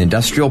acquiring an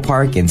industrial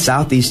park in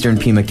southeastern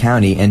Pima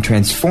County and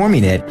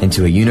transforming it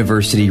into a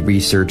university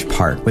research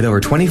park. With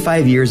over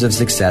 25 years of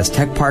success,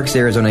 Tech Parks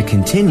Arizona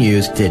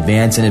continues to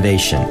advance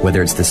innovation.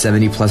 Whether it's the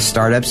 70-plus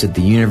startups at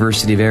the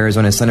University of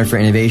Arizona Center for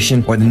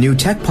Innovation or the new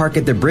Tech Park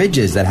at the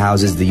Bridges that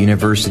houses the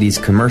university's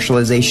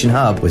commercialization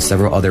hub with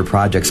several other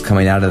projects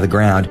coming out of the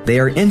ground, they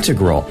are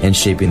integral in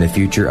shaping the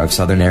future of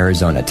Southern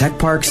Arizona. Tech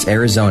Parks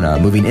Arizona,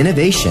 moving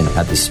innovation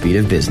at the speed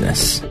of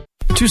business.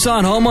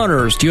 Tucson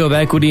homeowners, do you have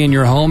equity in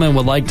your home and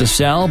would like to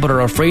sell but are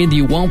afraid that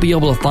you won't be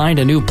able to find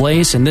a new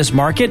place in this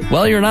market?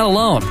 Well, you're not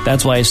alone.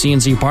 That's why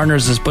CNC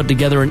Partners has put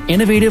together an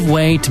innovative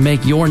way to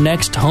make your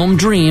next home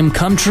dream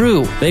come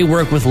true. They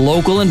work with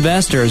local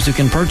investors who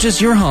can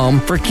purchase your home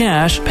for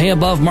cash, pay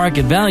above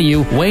market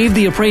value, waive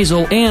the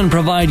appraisal, and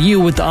provide you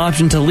with the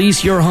option to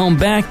lease your home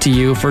back to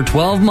you for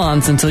 12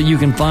 months until you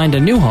can find a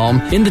new home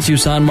in the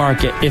Tucson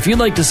market. If you'd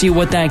like to see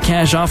what that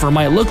cash offer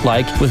might look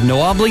like with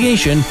no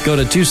obligation, go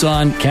to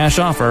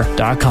TucsonCashOffer.com.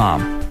 Zach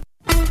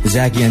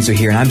Genser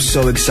here, and I'm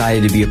so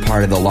excited to be a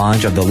part of the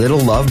launch of the Little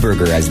Love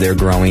Burger as they're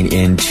growing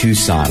in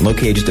Tucson.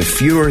 Located just a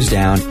few doors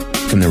down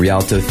from the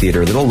Rialto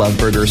Theater, Little Love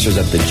Burger serves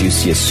up the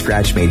juiciest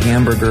scratch-made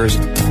hamburgers,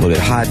 loaded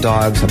hot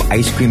dogs, have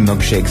ice cream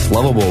milkshakes,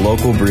 lovable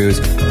local brews,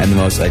 and the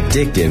most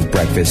addictive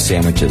breakfast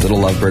sandwiches. Little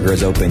Love Burger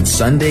is open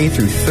Sunday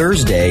through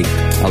Thursday,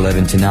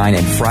 11 to 9,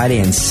 and Friday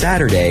and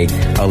Saturday,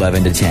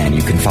 11 to 10.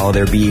 You can follow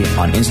their beat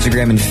on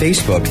Instagram and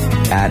Facebook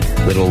at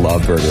Little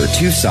Love Burger.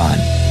 Tucson,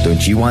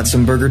 don't you want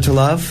some burger to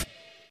love?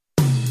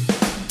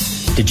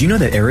 Did you know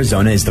that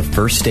Arizona is the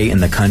first state in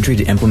the country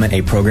to implement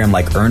a program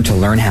like Earn to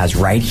Learn has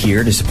right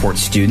here to support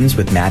students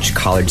with matched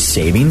college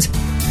savings?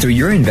 Through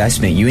your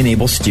investment, you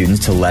enable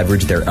students to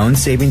leverage their own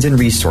savings and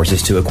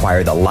resources to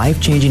acquire the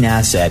life-changing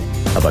asset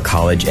of a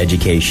college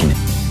education.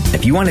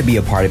 If you want to be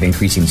a part of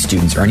increasing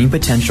students' earning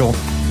potential,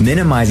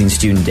 minimizing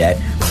student debt,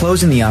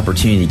 closing the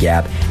opportunity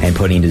gap, and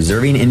putting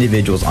deserving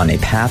individuals on a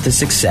path to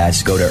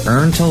success, go to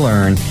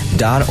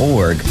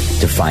earntolearn.org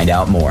to find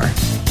out more.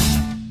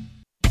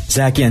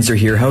 Zach Genser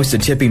here, host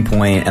of Tipping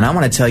Point, and I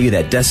want to tell you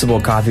that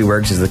Decibel Coffee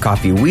Works is the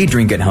coffee we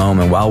drink at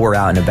home and while we're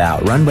out and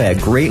about. Run by a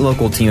great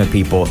local team of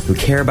people who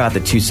care about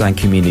the Tucson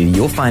community.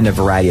 You'll find a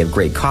variety of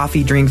great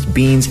coffee, drinks,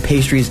 beans,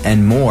 pastries,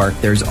 and more.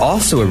 There's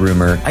also a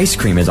rumor ice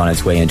cream is on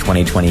its way in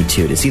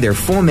 2022. To see their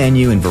full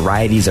menu and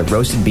varieties of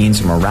roasted beans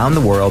from around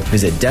the world,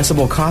 visit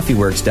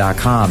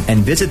DecibelCoffeeWorks.com and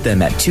visit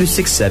them at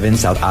 267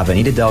 South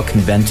Avenida del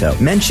Convento.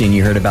 Mention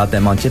you heard about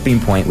them on Tipping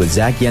Point with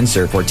Zach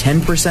Genser for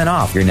 10%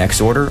 off your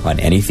next order on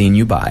anything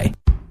you buy.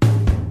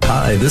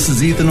 Hi, this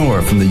is Ethan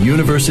Orr from the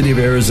University of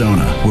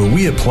Arizona, where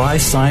we apply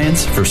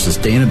science for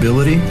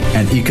sustainability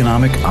and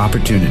economic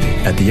opportunity.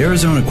 At the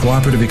Arizona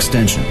Cooperative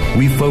Extension,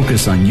 we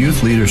focus on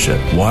youth leadership,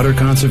 water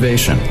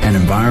conservation, and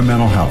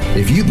environmental health.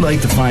 If you'd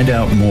like to find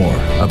out more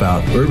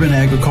about urban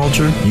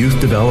agriculture, youth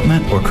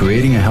development, or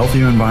creating a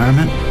healthier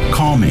environment,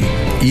 call me,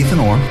 Ethan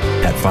Orr,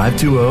 at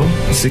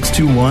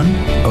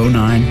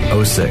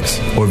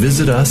 520-621-0906, or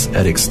visit us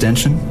at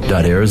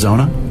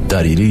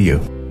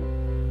extension.arizona.edu.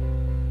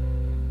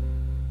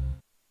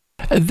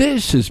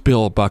 This is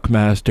Bill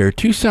Buckmaster,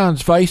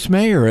 Tucson's Vice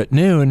Mayor at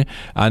noon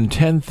on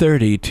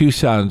 1030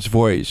 Tucson's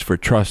Voice for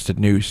Trusted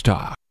News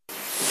Talk.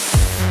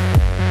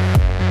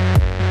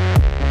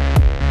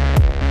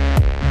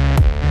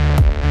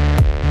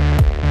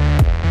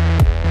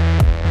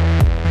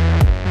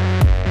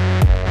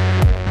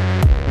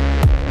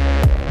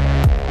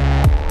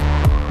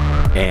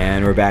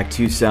 back,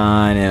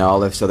 Tucson and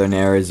all of southern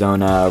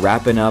Arizona,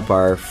 wrapping up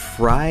our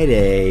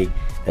Friday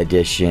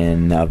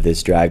edition of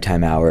this Drive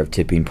Time Hour of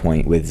Tipping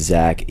Point with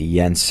Zach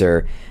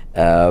Yenser.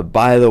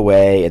 By the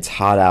way, it's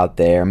hot out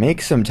there.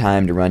 Make some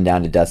time to run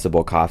down to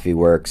Decibel Coffee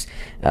Works.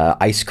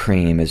 Ice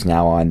cream is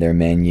now on their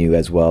menu,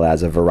 as well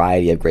as a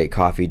variety of great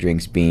coffee,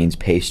 drinks, beans,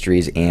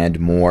 pastries, and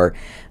more.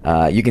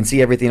 You can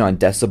see everything on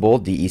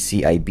Decibel,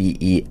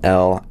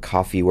 DECIBEL,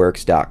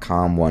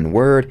 coffeeworks.com, one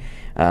word.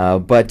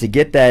 But to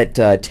get that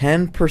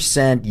 10%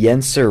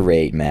 Yenser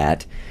rate,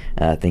 Matt,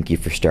 thank you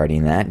for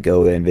starting that.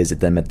 Go and visit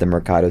them at the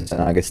Mercado San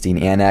Agustin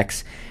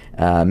Annex.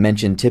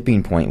 Mention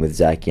Tipping Point with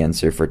Zach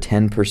Yenser for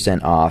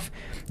 10% off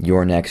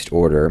your next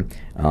order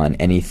on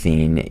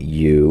anything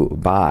you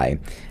buy.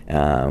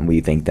 We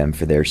thank them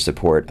for their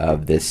support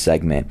of this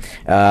segment.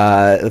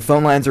 The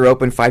phone lines are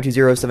open,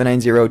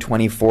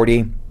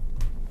 520-790-2040.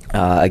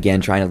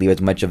 Again, trying to leave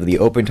as much of the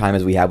open time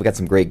as we have. We got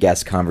some great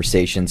guest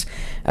conversations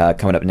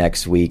coming up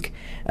next week.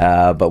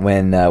 But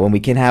when we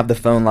can have the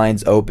phone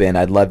lines open,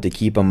 I'd love to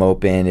keep them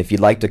open. If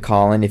you'd like to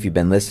call in, if you've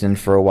been listening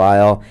for a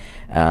while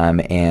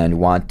and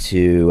want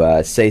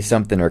to say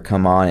something or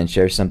come on and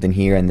share something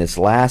here in this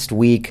last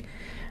week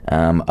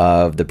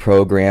of the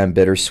program,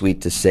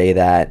 bittersweet to say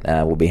that.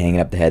 We'll be hanging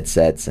up the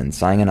headsets and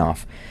signing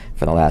off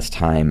for the last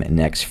time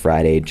next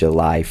Friday,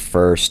 July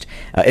 1st.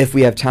 If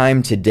we have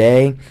time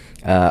today,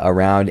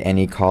 around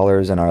any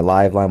callers on our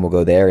live line, we'll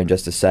go there in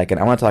just a second.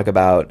 I want to talk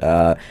about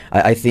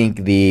I think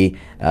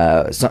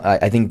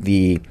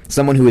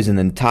someone who is in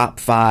the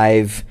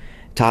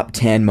top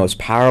 10 most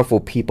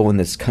powerful people in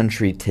this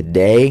country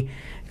today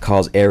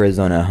calls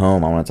Arizona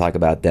home. I want to talk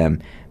about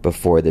them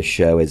before the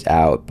show is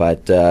out.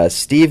 But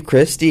Steve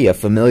Christie, a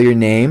familiar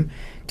name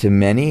to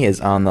many,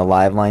 is on the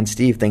live line.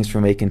 Steve, thanks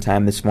for making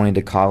time this morning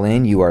to call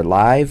in. You are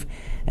live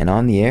and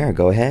on the air.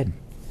 Go ahead.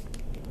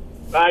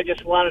 I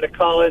just wanted to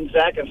call in,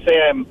 Zach, and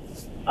say I'm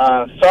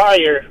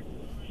sorry you're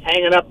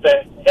hanging up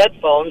the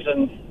headphones,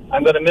 and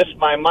I'm going to miss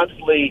my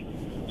monthly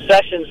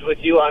sessions with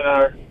you on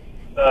our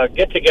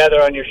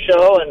get-together on your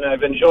show, and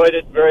I've enjoyed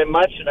it very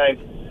much, and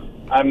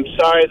I'm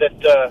sorry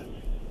that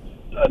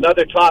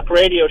another talk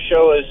radio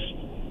show is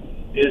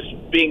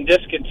being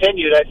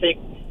discontinued. I think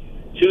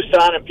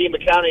Tucson and Pima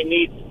County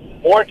need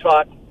more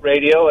talk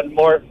radio and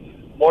more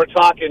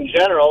talk in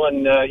general,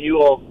 and you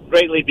will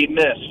greatly be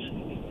missed.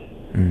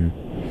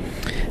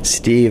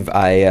 Steve,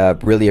 I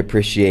really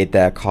appreciate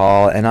that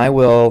call, and I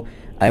will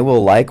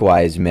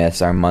likewise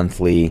miss our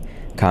monthly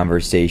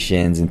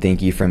conversations, and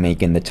thank you for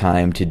making the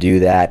time to do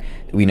that.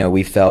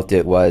 We felt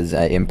it was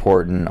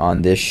important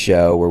on this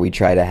show, where we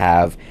try to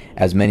have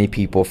as many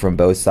people from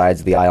both sides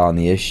of the aisle on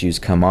the issues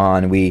come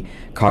on. We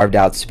carved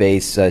out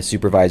space,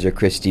 Supervisor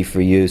Christie,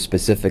 for you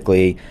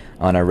specifically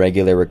on a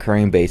regular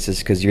recurring basis,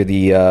 because you're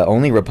the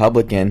only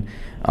Republican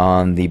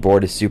on the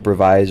Board of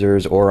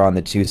Supervisors or on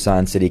the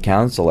Tucson City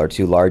Council, our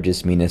two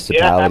largest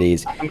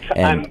municipalities.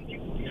 Yeah,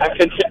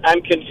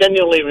 I'm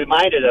continually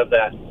reminded of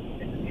that.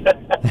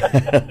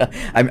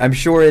 I'm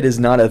sure it is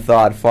not a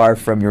thought far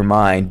from your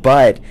mind,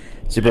 but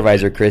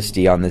Supervisor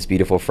Christie, on this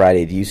beautiful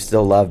Friday, do you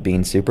still love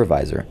being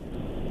supervisor?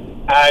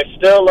 I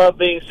still love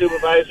being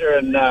supervisor,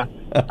 and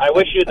I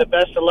wish you the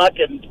best of luck,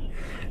 and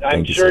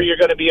I'm sure you're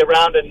going to be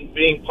around and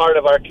being part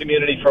of our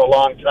community for a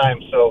long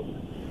time. So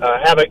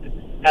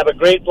have a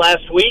great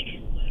last week,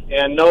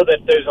 and know that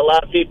there's a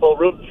lot of people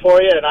rooting for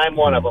you, and I'm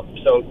one of them.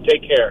 So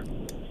take care.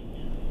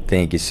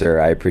 Thank you, sir.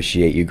 I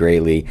appreciate you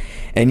greatly.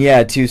 And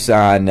yeah,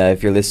 Tucson,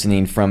 if you're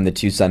listening from the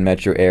Tucson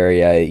metro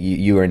area,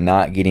 you are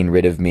not getting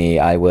rid of me.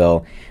 I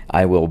will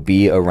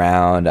be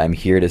around. I'm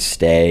here to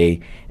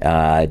stay,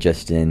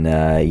 just in,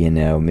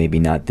 maybe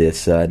not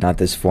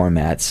this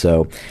format.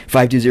 So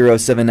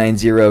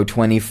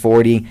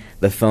 520-790-2040.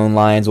 The phone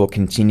lines will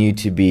continue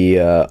to be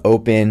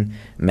open.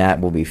 Matt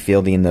will be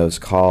fielding those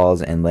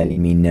calls and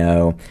letting me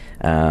know.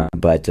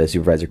 But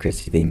Supervisor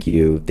Christie, thank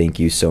you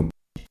so much.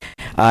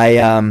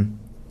 I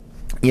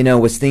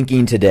was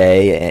thinking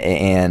today,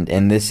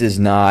 and this is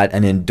not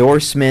an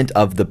endorsement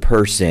of the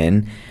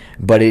person,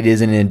 but it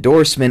is an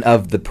endorsement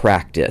of the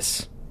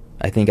practice.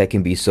 I think I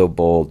can be so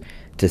bold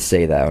to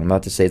say that. What I'm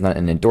about to say is not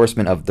an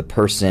endorsement of the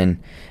person,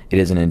 it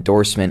is an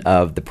endorsement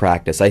of the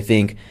practice. I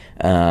think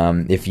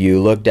if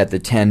you looked at the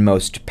 10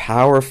 most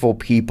powerful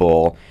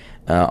people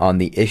on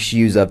the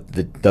issues of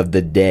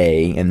the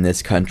day in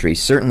this country,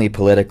 certainly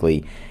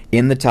politically,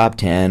 in the top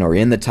 10 or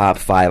in the top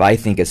 5, I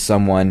think, is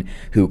someone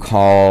who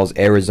calls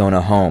Arizona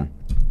home.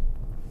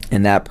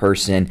 And that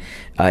person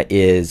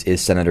is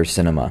Senator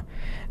Sinema.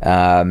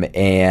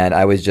 And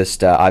I was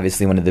just,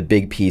 obviously, one of the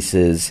big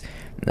pieces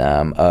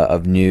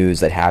of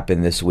news that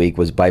happened this week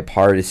was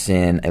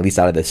bipartisan, at least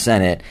out of the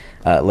Senate,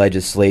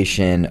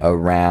 legislation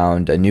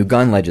around new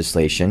gun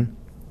legislation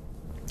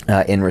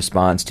in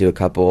response to a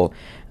couple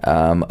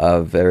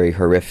of very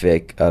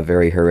horrific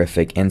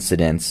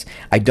incidents.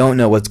 I don't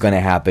know what's going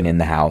to happen in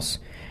the House.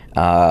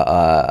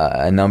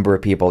 A number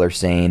of people are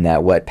saying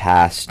that what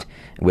passed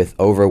with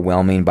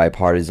overwhelming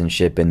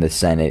bipartisanship in the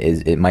Senate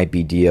it might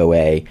be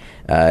DOA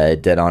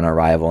dead on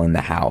arrival in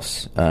the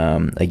House.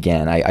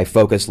 Again, I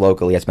focus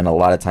locally. I spend a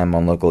lot of time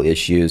on local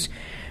issues.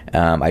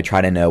 I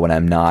try to know what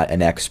I'm not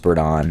an expert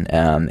on,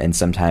 and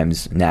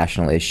sometimes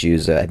national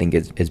issues I think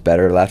is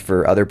better left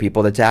for other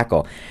people to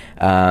tackle.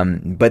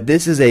 But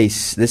this is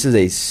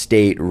a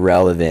state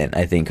relevant,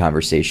 I think,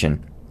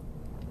 conversation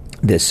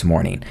this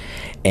morning,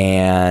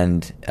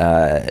 and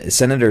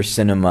Senator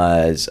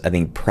Sinema's, I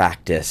think,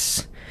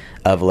 practice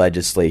of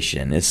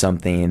legislation is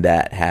something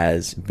that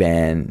has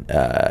been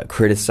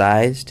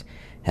criticized,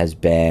 has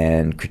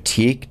been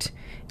critiqued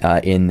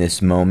in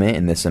this moment,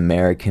 in this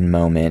American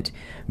moment.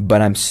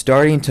 But I'm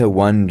starting to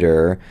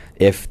wonder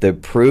if the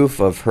proof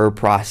of her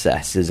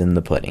process is in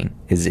the pudding.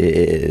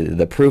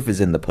 The proof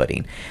is in the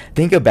pudding.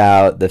 Think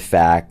about the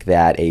fact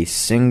that a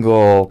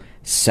single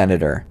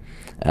senator,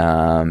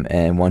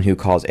 and one who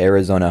calls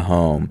Arizona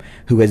home,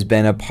 who has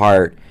been a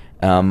part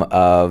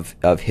of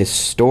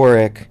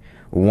historic,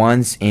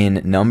 once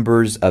in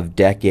numbers of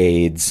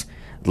decades,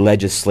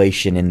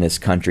 legislation in this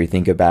country.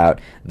 Think about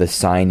the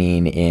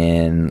signing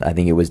in, I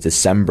think it was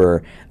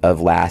December of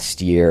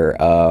last year,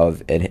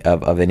 of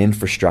an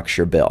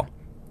infrastructure bill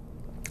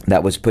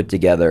that was put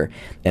together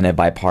in a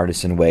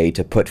bipartisan way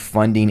to put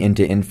funding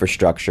into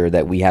infrastructure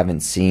that we haven't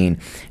seen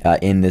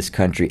in this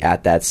country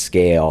at that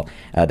scale,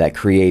 that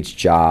creates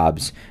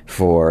jobs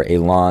for a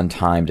long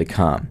time to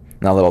come.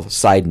 Now, a little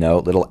side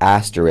note, little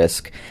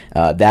asterisk,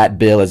 that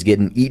bill is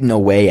getting eaten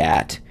away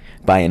at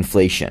by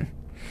inflation.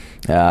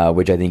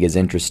 Which I think is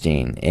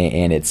interesting,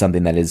 and it's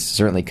something that is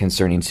certainly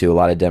concerning to a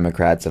lot of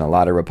Democrats and a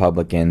lot of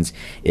Republicans,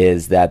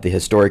 is that the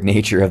historic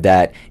nature of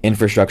that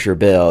infrastructure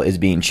bill is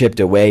being chipped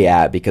away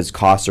at because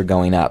costs are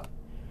going up.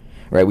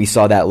 Right? We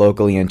saw that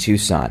locally in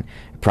Tucson.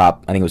 I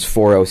think it was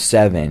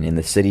 407 in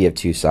the city of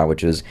Tucson,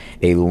 which was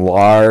a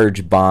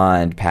large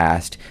bond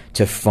passed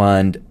to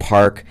fund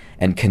park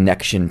and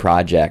connection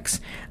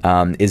projects,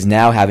 is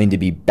now having to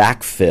be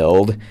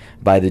backfilled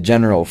by the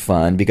general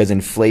fund because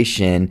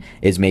inflation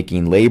is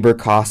making labor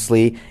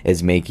costly,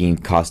 is making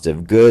cost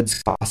of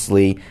goods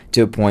costly,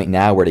 to a point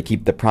now where, to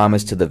keep the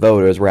promise to the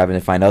voters, we're having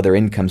to find other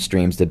income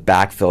streams to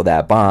backfill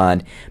that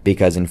bond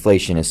because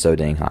inflation is so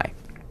dang high.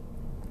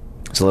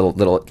 So a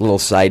little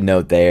side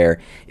note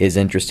there is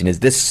interesting, is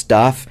this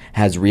stuff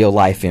has real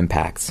life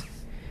impacts.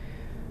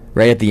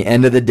 Right at the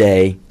end of the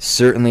day,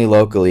 certainly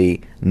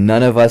locally,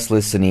 none of us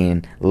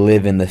listening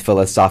live in the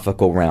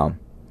philosophical realm.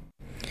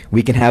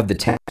 We can have the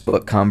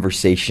textbook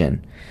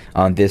conversation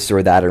on this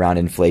or that around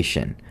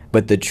inflation,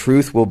 but the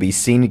truth will be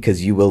seen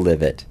because you will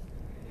live it.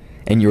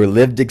 And your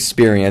lived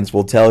experience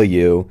will tell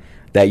you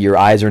that your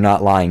eyes are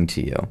not lying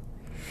to you.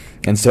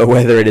 And so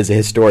whether it is a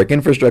historic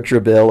infrastructure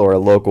bill or a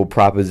local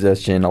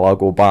proposition, a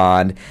local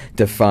bond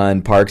to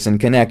fund parks and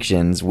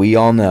connections, we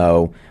all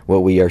know what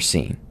we are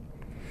seeing.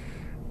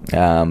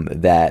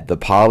 That the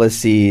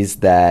policies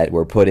that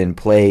were put in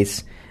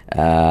place,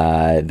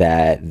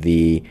 that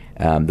the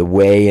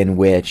way in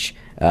which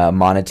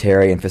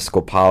monetary and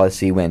fiscal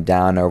policy went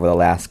down over the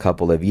last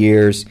couple of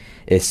years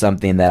is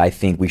something that I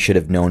think we should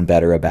have known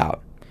better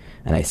about.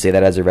 And I say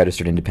that as a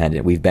registered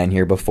independent. We've been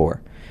here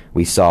before.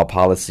 We saw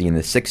policy in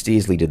the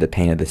 60s lead to the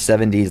pain of the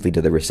 70s, lead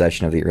to the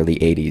recession of the early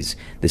 80s.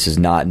 This is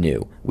not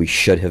new. We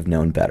should have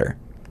known better.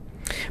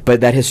 But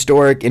that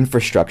historic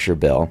infrastructure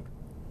bill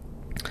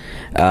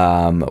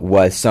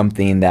was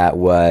something that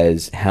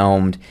was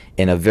helmed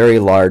in a very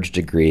large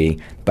degree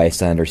by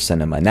Senator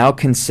Sinema. Now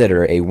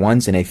consider a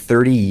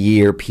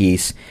once-in-a-30-year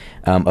piece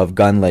of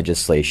gun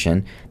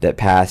legislation that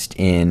passed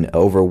in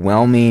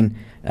overwhelming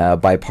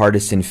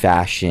bipartisan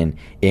fashion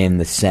in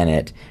the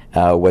Senate,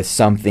 was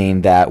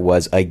something that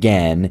was,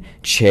 again,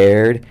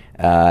 chaired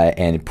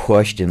and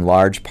pushed in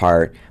large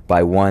part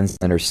by one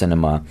Senator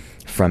Sinema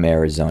from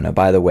Arizona.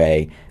 By the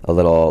way, a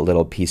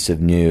little piece of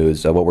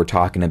news. What we're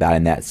talking about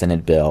in that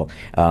Senate bill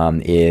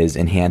is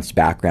enhanced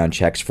background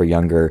checks for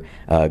younger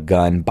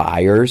gun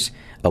buyers,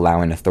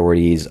 allowing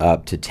authorities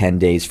up to 10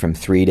 days from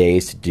 3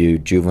 days to do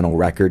juvenile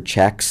record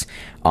checks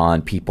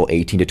on people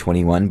 18 to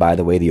 21. By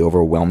the way, the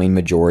overwhelming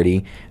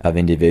majority of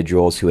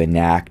individuals who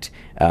enact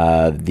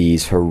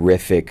these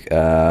horrific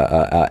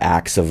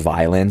acts of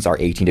violence are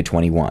 18 to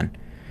 21.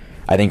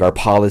 I think our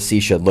policy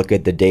should look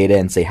at the data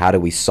and say, how do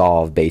we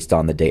solve based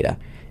on the data?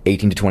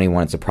 18 to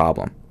 21, it's a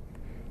problem.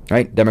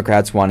 Right?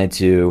 Democrats wanted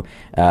to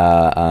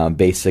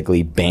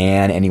basically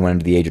ban anyone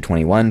under the age of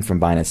 21 from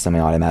buying a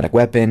semi-automatic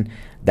weapon.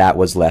 That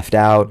was left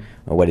out.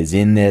 What is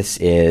in this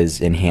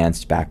is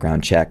enhanced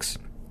background checks,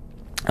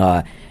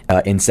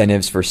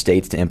 incentives for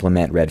states to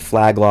implement red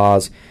flag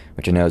laws,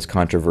 which I know is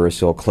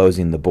controversial,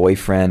 closing the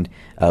boyfriend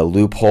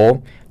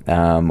loophole,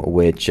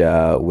 which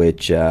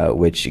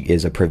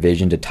is a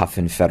provision to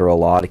toughen federal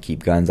law to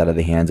keep guns out of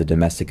the hands of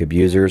domestic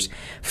abusers,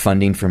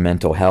 funding for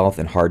mental health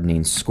and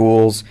hardening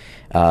schools,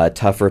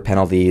 tougher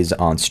penalties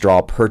on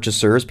straw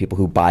purchasers, people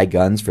who buy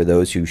guns for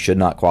those who should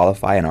not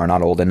qualify and are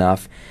not old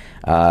enough,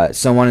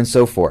 so on and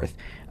so forth.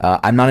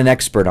 I'm not an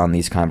expert on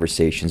these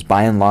conversations.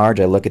 By and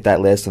large, I look at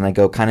that list and I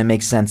go, kind of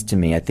makes sense to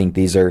me. I think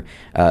these are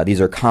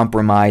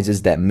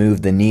compromises that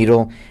move the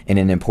needle in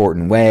an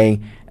important way,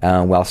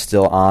 while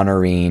still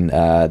honoring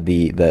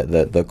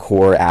the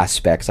core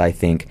aspects, I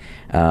think,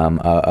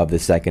 of the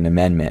Second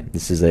Amendment.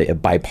 This is a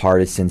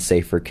bipartisan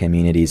Safer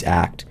Communities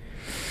Act.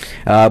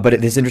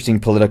 But this interesting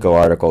Politico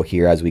article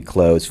here, as we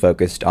close,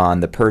 focused on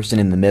the person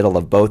in the middle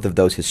of both of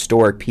those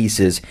historic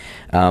pieces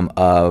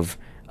of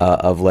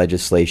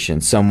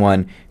legislation,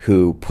 someone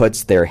who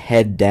puts their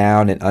head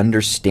down and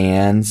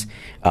understands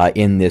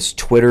in this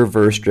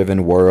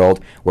Twitterverse-driven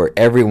world where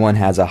everyone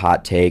has a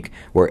hot take,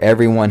 where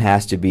everyone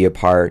has to be a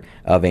part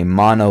of a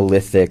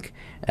monolithic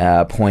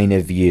point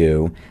of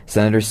view.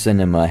 Senator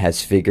Sinema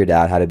has figured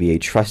out how to be a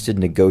trusted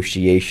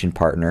negotiation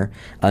partner,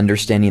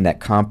 understanding that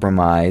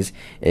compromise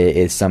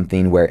is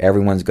something where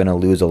everyone's going to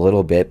lose a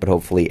little bit, but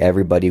hopefully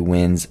everybody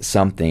wins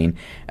something,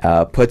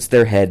 puts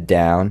their head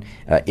down,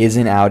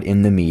 isn't out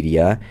in the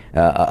media,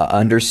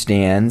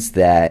 understands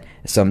that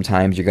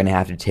sometimes you're going to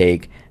have to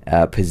take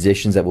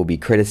positions that will be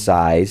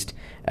criticized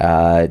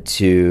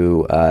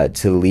to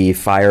leave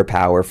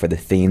firepower for the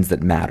things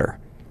that matter.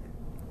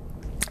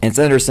 And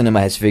Senator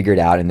Sinema has figured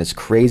out in this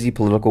crazy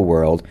political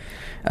world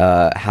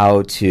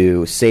how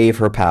to save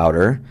her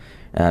powder.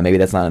 Maybe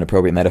that's not an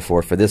appropriate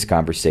metaphor for this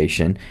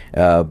conversation,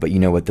 but you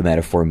know what the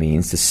metaphor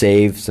means, to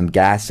save some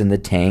gas in the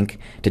tank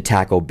to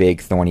tackle big,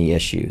 thorny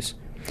issues.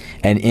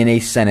 And in a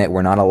Senate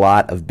where not a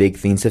lot of big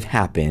things have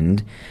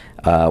happened,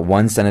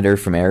 one senator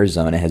from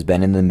Arizona has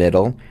been in the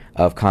middle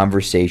of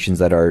conversations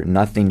that are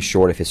nothing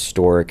short of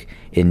historic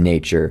in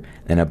nature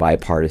in a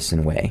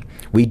bipartisan way.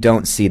 We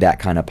don't see that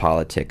kind of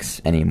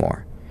politics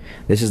anymore.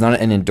 This is not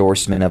an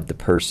endorsement of the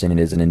person. It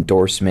is an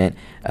endorsement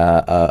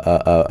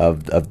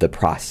of the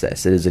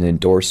process. It is an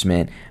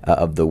endorsement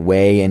of the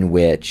way in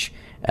which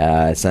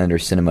Senator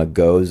Sinema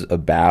goes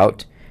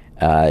about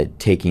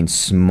taking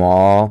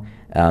small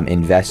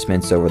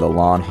investments over the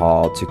long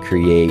haul to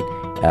create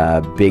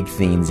big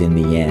things in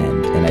the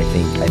end. And I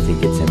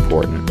think it's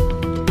important.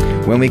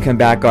 When we come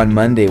back on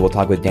Monday, we'll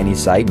talk with Danny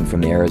Seiden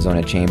from the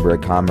Arizona Chamber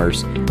of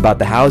Commerce about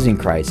the housing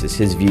crisis,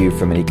 his view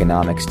from an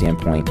economic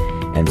standpoint,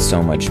 and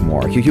so much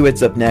more. Hugh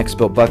Hewitt's up next,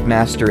 Bill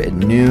Buckmaster at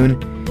noon.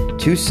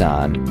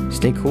 Tucson,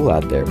 stay cool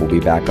out there. We'll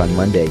be back on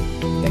Monday.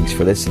 Thanks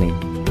for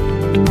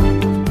listening.